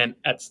go. And then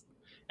at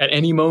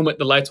any moment,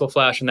 the lights will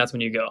flash, and that's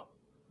when you go.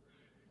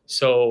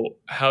 So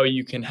how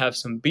you can have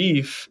some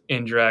beef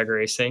in drag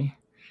racing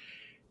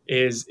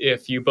is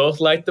if you both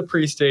light the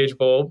pre-stage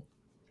bulb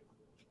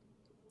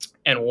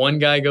and one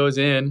guy goes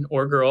in,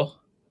 or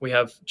girl, we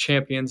have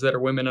champions that are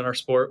women in our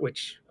sport,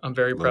 which I'm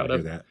very proud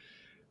of. That.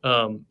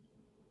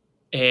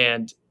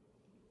 And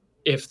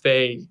if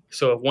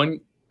one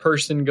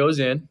person goes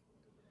in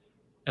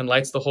and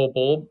lights the whole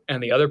bulb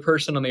and the other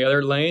person on the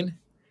other lane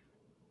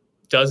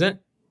doesn't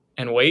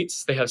and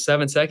waits, they have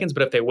 7 seconds.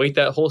 But if they wait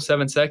that whole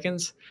 7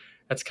 seconds,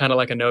 that's kind of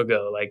like a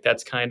no-go. Like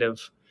that's kind of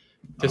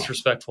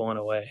disrespectful in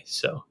a way.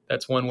 So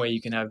that's one way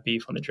you can have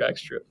beef on the drag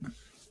strip.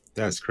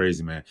 That's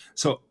crazy, man.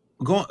 So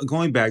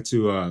going back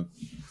to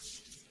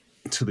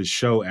the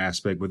show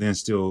aspect, but then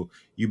still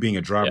you being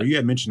a driver, you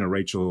had mentioned to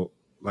Rachel,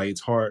 like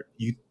it's hard.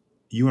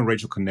 You and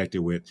Rachel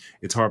connected with.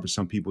 It's hard for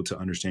some people to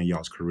understand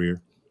y'all's career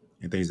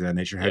and things of that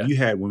nature. Have you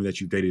had women that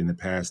you've dated in the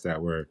past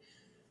that were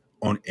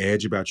on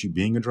edge about you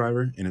being a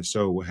driver? And if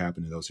so, what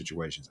happened in those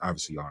situations?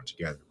 Obviously, y'all aren't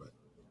together, but.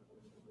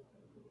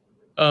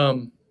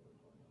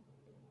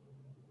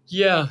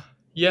 Yeah,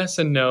 yes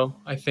and no.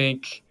 I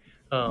think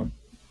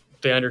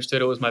they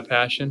understood it was my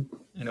passion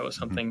and it was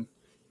something,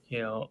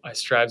 I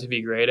strive to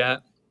be great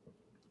at.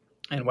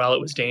 And while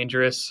it was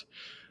dangerous,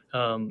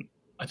 I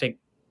think,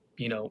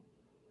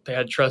 they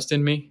had trust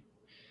in me.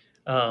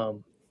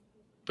 But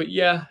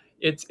yeah,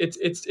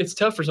 it's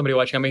tough for somebody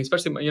watching. I mean,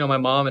 especially, my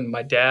mom and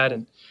my dad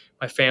and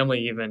my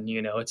family even,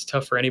 it's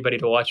tough for anybody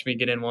to watch me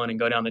get in one and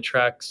go down the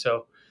track.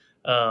 So,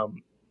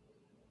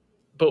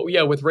 but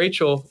yeah, with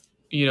Rachel,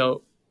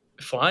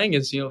 flying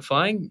is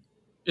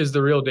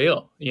the real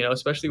deal,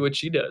 especially what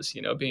she does,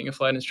 being a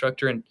flight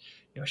instructor and,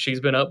 she's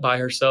been up by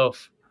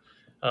herself.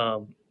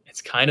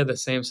 It's kind of the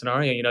same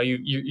scenario,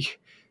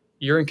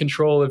 you're in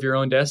control of your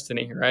own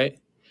destiny. Right.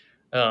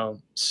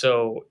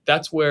 So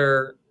that's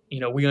where,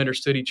 we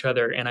understood each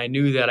other, and I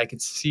knew that I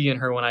could see in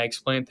her when I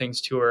explained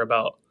things to her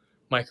about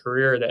my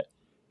career that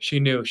she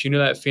knew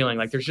that feeling.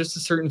 Like there's just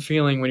a certain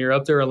feeling when you're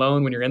up there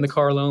alone, when you're in the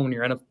car alone, when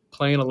you're in a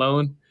plane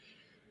alone,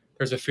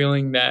 there's a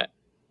feeling that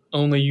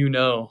only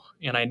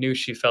and I knew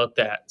she felt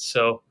that.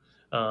 So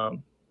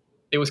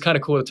it was kind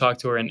of cool to talk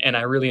to her, and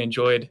I really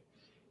enjoyed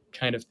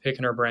kind of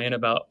picking her brain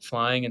about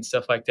flying and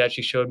stuff like that.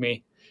 She showed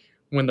me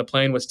when the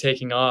plane was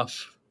taking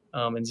off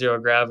in zero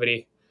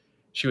gravity,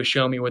 she was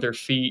showing me with her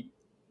feet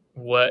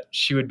what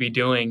she would be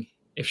doing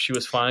if she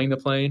was flying the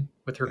plane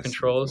with her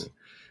controls. Cool.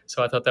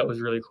 So I thought that was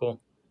really cool.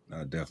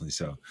 Definitely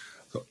so.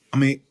 So, I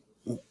mean,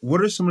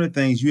 what are some of the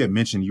things you had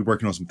mentioned? You're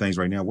working on some things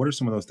right now. What are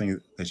some of those things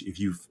that if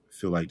you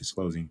feel like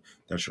disclosing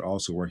that you're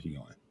also working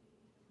on?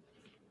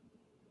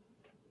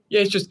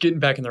 Yeah, it's just getting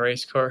back in the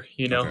race car.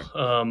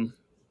 Okay.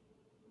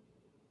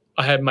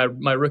 I had my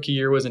rookie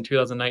year was in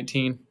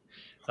 2019.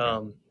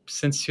 Okay.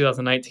 Since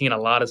 2019, a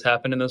lot has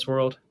happened in this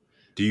world.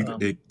 Did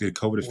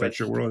COVID affect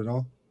your world at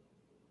all?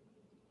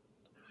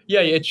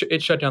 Yeah,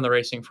 it shut down the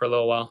racing for a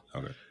little while.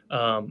 Okay.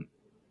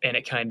 And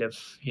it kind of,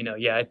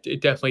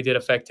 it definitely did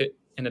affect it,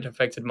 and it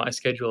affected my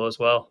schedule as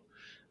well.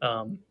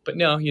 But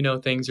now,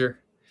 things are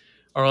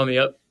on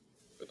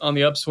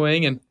the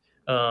upswing, and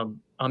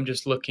I'm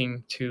just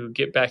looking to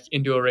get back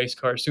into a race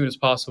car as soon as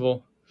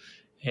possible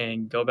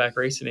and go back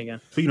racing again.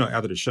 So,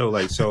 after the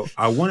show, so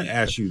I want to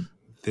ask you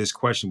this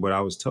question, but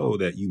I was told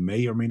that you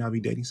may or may not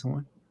be dating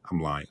someone.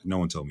 I'm lying. No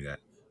one told me that.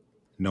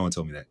 No one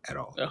told me that at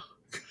all. No.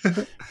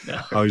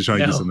 I was trying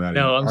to get something out of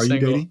you. No, I'm Are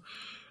single. You dating?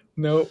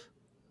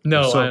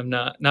 No, I am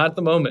not. Not at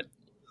the moment.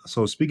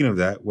 So speaking of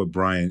that, what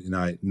Brian and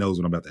I knows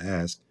what I'm about to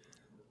ask,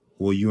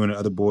 will you and the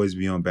other boys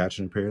be on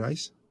Bachelor in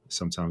Paradise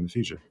sometime in the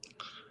future?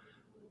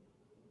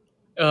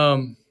 Yeah,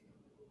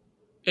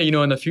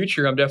 in the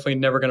future, I'm definitely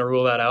never going to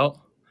rule that out.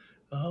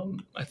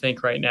 I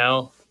think right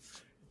now,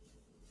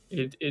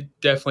 it'd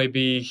definitely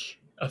be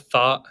a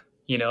thought.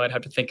 I'd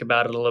have to think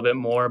about it a little bit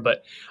more,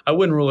 but I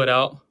wouldn't rule it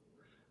out.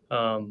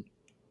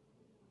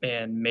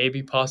 And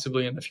maybe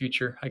possibly in the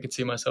future, I could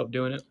see myself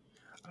doing it.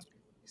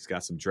 He's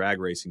got some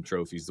drag racing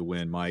trophies to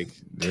win, Mike.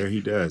 There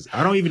he does.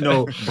 I don't even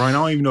know, Brian, I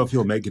don't even know if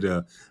he'll make it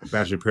to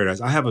Bachelor in Paradise.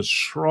 I have a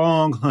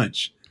strong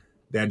hunch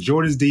that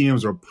Jordan's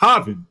DMs are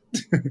popping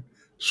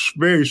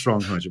Very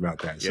strong hunch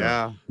about that. So.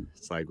 Yeah.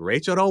 It's like,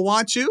 Rachel don't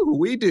want you.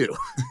 We do.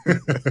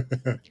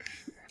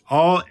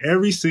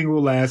 Every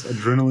single last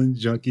adrenaline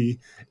junkie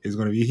is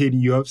going to be hitting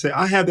you up saying,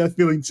 I have that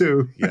feeling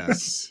too.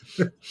 Yes.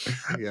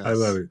 Yes. I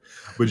love it.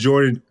 But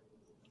Jordan,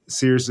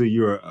 seriously,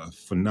 you're a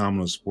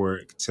phenomenal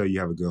sport. I can tell you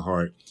have a good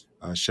heart.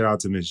 Shout out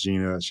to Miss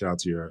Gina. Shout out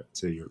to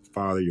your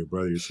father, your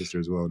brother, your sister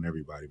as well, and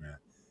everybody, man.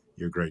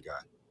 You're a great guy.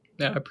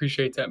 Yeah, I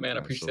appreciate that, man.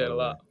 I appreciate that a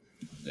lot.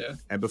 Yeah.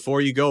 And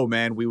before you go,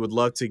 man, we would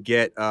love to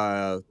get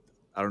I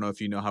don't know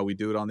if you know how we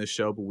do it on this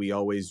show, but we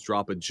always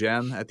drop a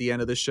gem at the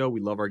end of the show.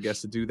 We love our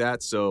guests to do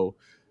that. So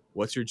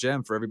what's your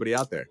gem for everybody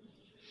out there?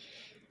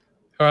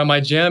 All right, my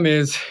gem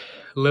is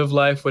live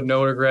life with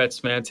no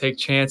regrets, man. Take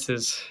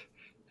chances.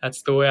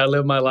 That's the way I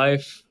live my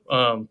life.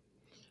 I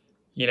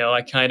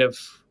kind of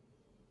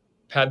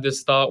had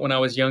this thought when I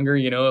was younger,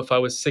 if I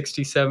was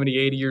 60, 70,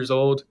 80 years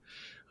old,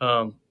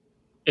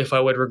 if I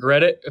would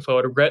regret it, if I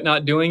would regret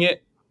not doing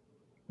it,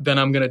 then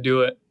I'm going to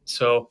do it.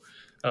 So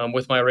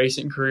with my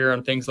racing career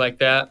and things like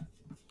that,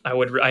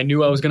 I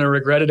knew I was going to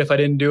regret it if I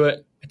didn't do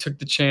it. I took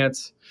the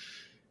chance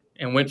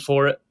and went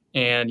for it.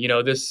 And,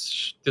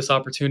 this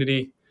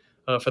opportunity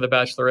for the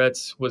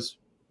Bachelorettes was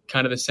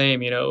kind of the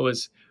same. It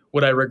was,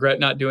 would I regret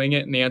not doing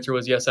it? And the answer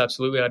was yes,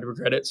 absolutely. I'd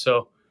regret it.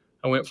 So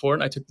I went for it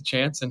and I took the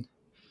chance and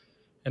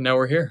now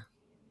we're here.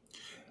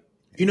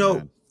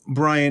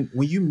 Brian,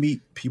 when you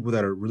meet people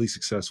that are really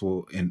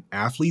successful and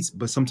athletes,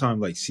 but sometimes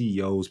like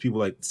CEOs, people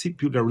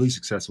that are really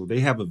successful,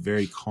 they have a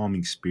very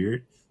calming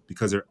spirit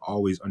because they're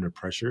always under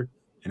pressure.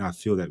 And I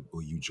feel that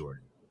with you,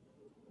 Jordan.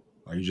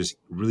 Like you're just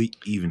really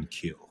even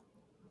keel.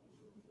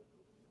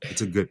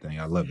 It's a good thing.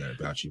 I love that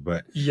about you.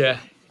 But yeah.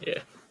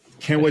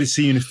 Can't wait to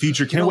see you in the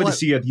future. Can't wait to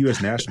see you at the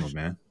U.S. Nationals,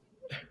 man.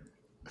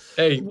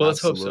 Hey, well,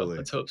 let's hope so.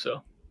 Let's hope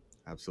so.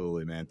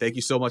 Absolutely, man. Thank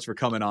you so much for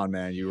coming on,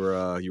 man. You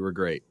were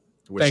great.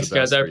 Thanks,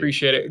 guys. I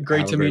appreciate it.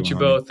 Great to meet you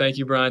both. Thank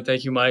you, Brian.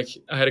 Thank you, Mike.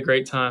 I had a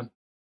great time.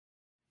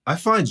 I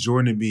find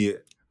Jordan to be,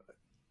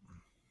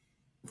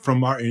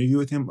 from our interview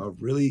with him, a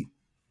really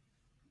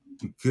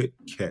good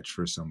catch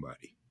for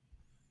somebody.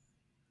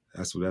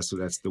 That's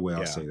the way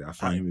I'll say that. I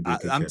find him to be a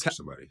good catch for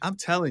somebody. I'm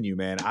telling you,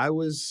 man. I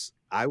was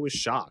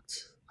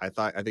shocked. I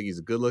think he's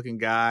a good-looking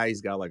guy.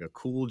 He's got like a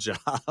cool job.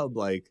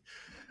 Like,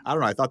 I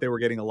don't know. I thought they were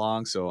getting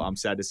along, so I'm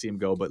sad to see him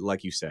go. But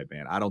like you said,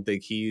 man, I don't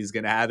think he's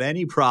going to have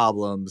any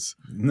problems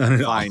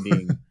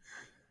finding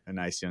a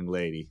nice young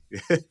lady.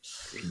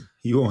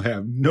 He won't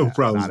have no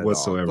problems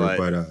whatsoever,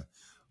 but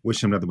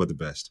wish him nothing but the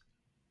best.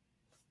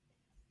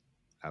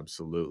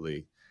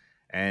 Absolutely.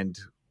 And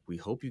we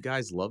hope you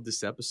guys love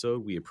this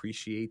episode. We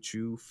appreciate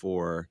you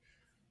for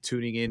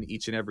tuning in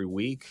each and every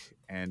week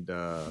and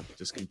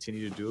just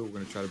continue to do it. We're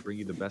going to try to bring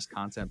you the best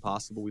content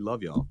possible. We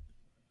love y'all.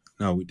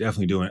 No, we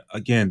definitely do it.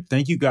 Again,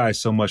 thank you guys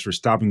so much for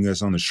stopping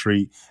us on the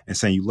street and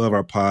saying you love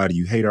our pod,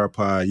 you hate our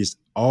pod, just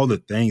all the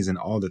things and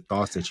all the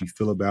thoughts that you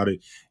feel about it,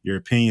 your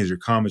opinions, your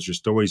comments, your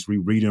stories. We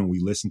read them, we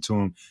listen to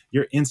them,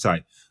 your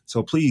insight.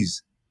 So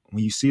please,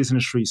 when you see us in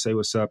the street, say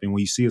what's up. And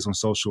when you see us on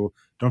social,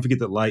 don't forget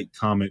to like,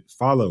 comment,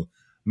 follow.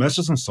 Message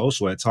us on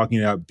social at Talking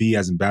It Out B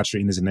as in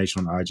Bachelor in the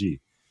Nation on IG.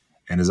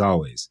 And as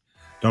always,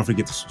 don't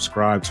forget to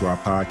subscribe to our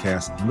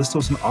podcast and listen to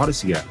us on the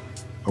Odyssey app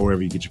or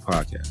wherever you get your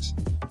podcasts.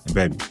 And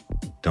baby,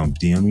 don't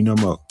DM me no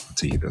more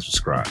until you get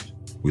subscribed.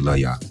 We love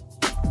y'all.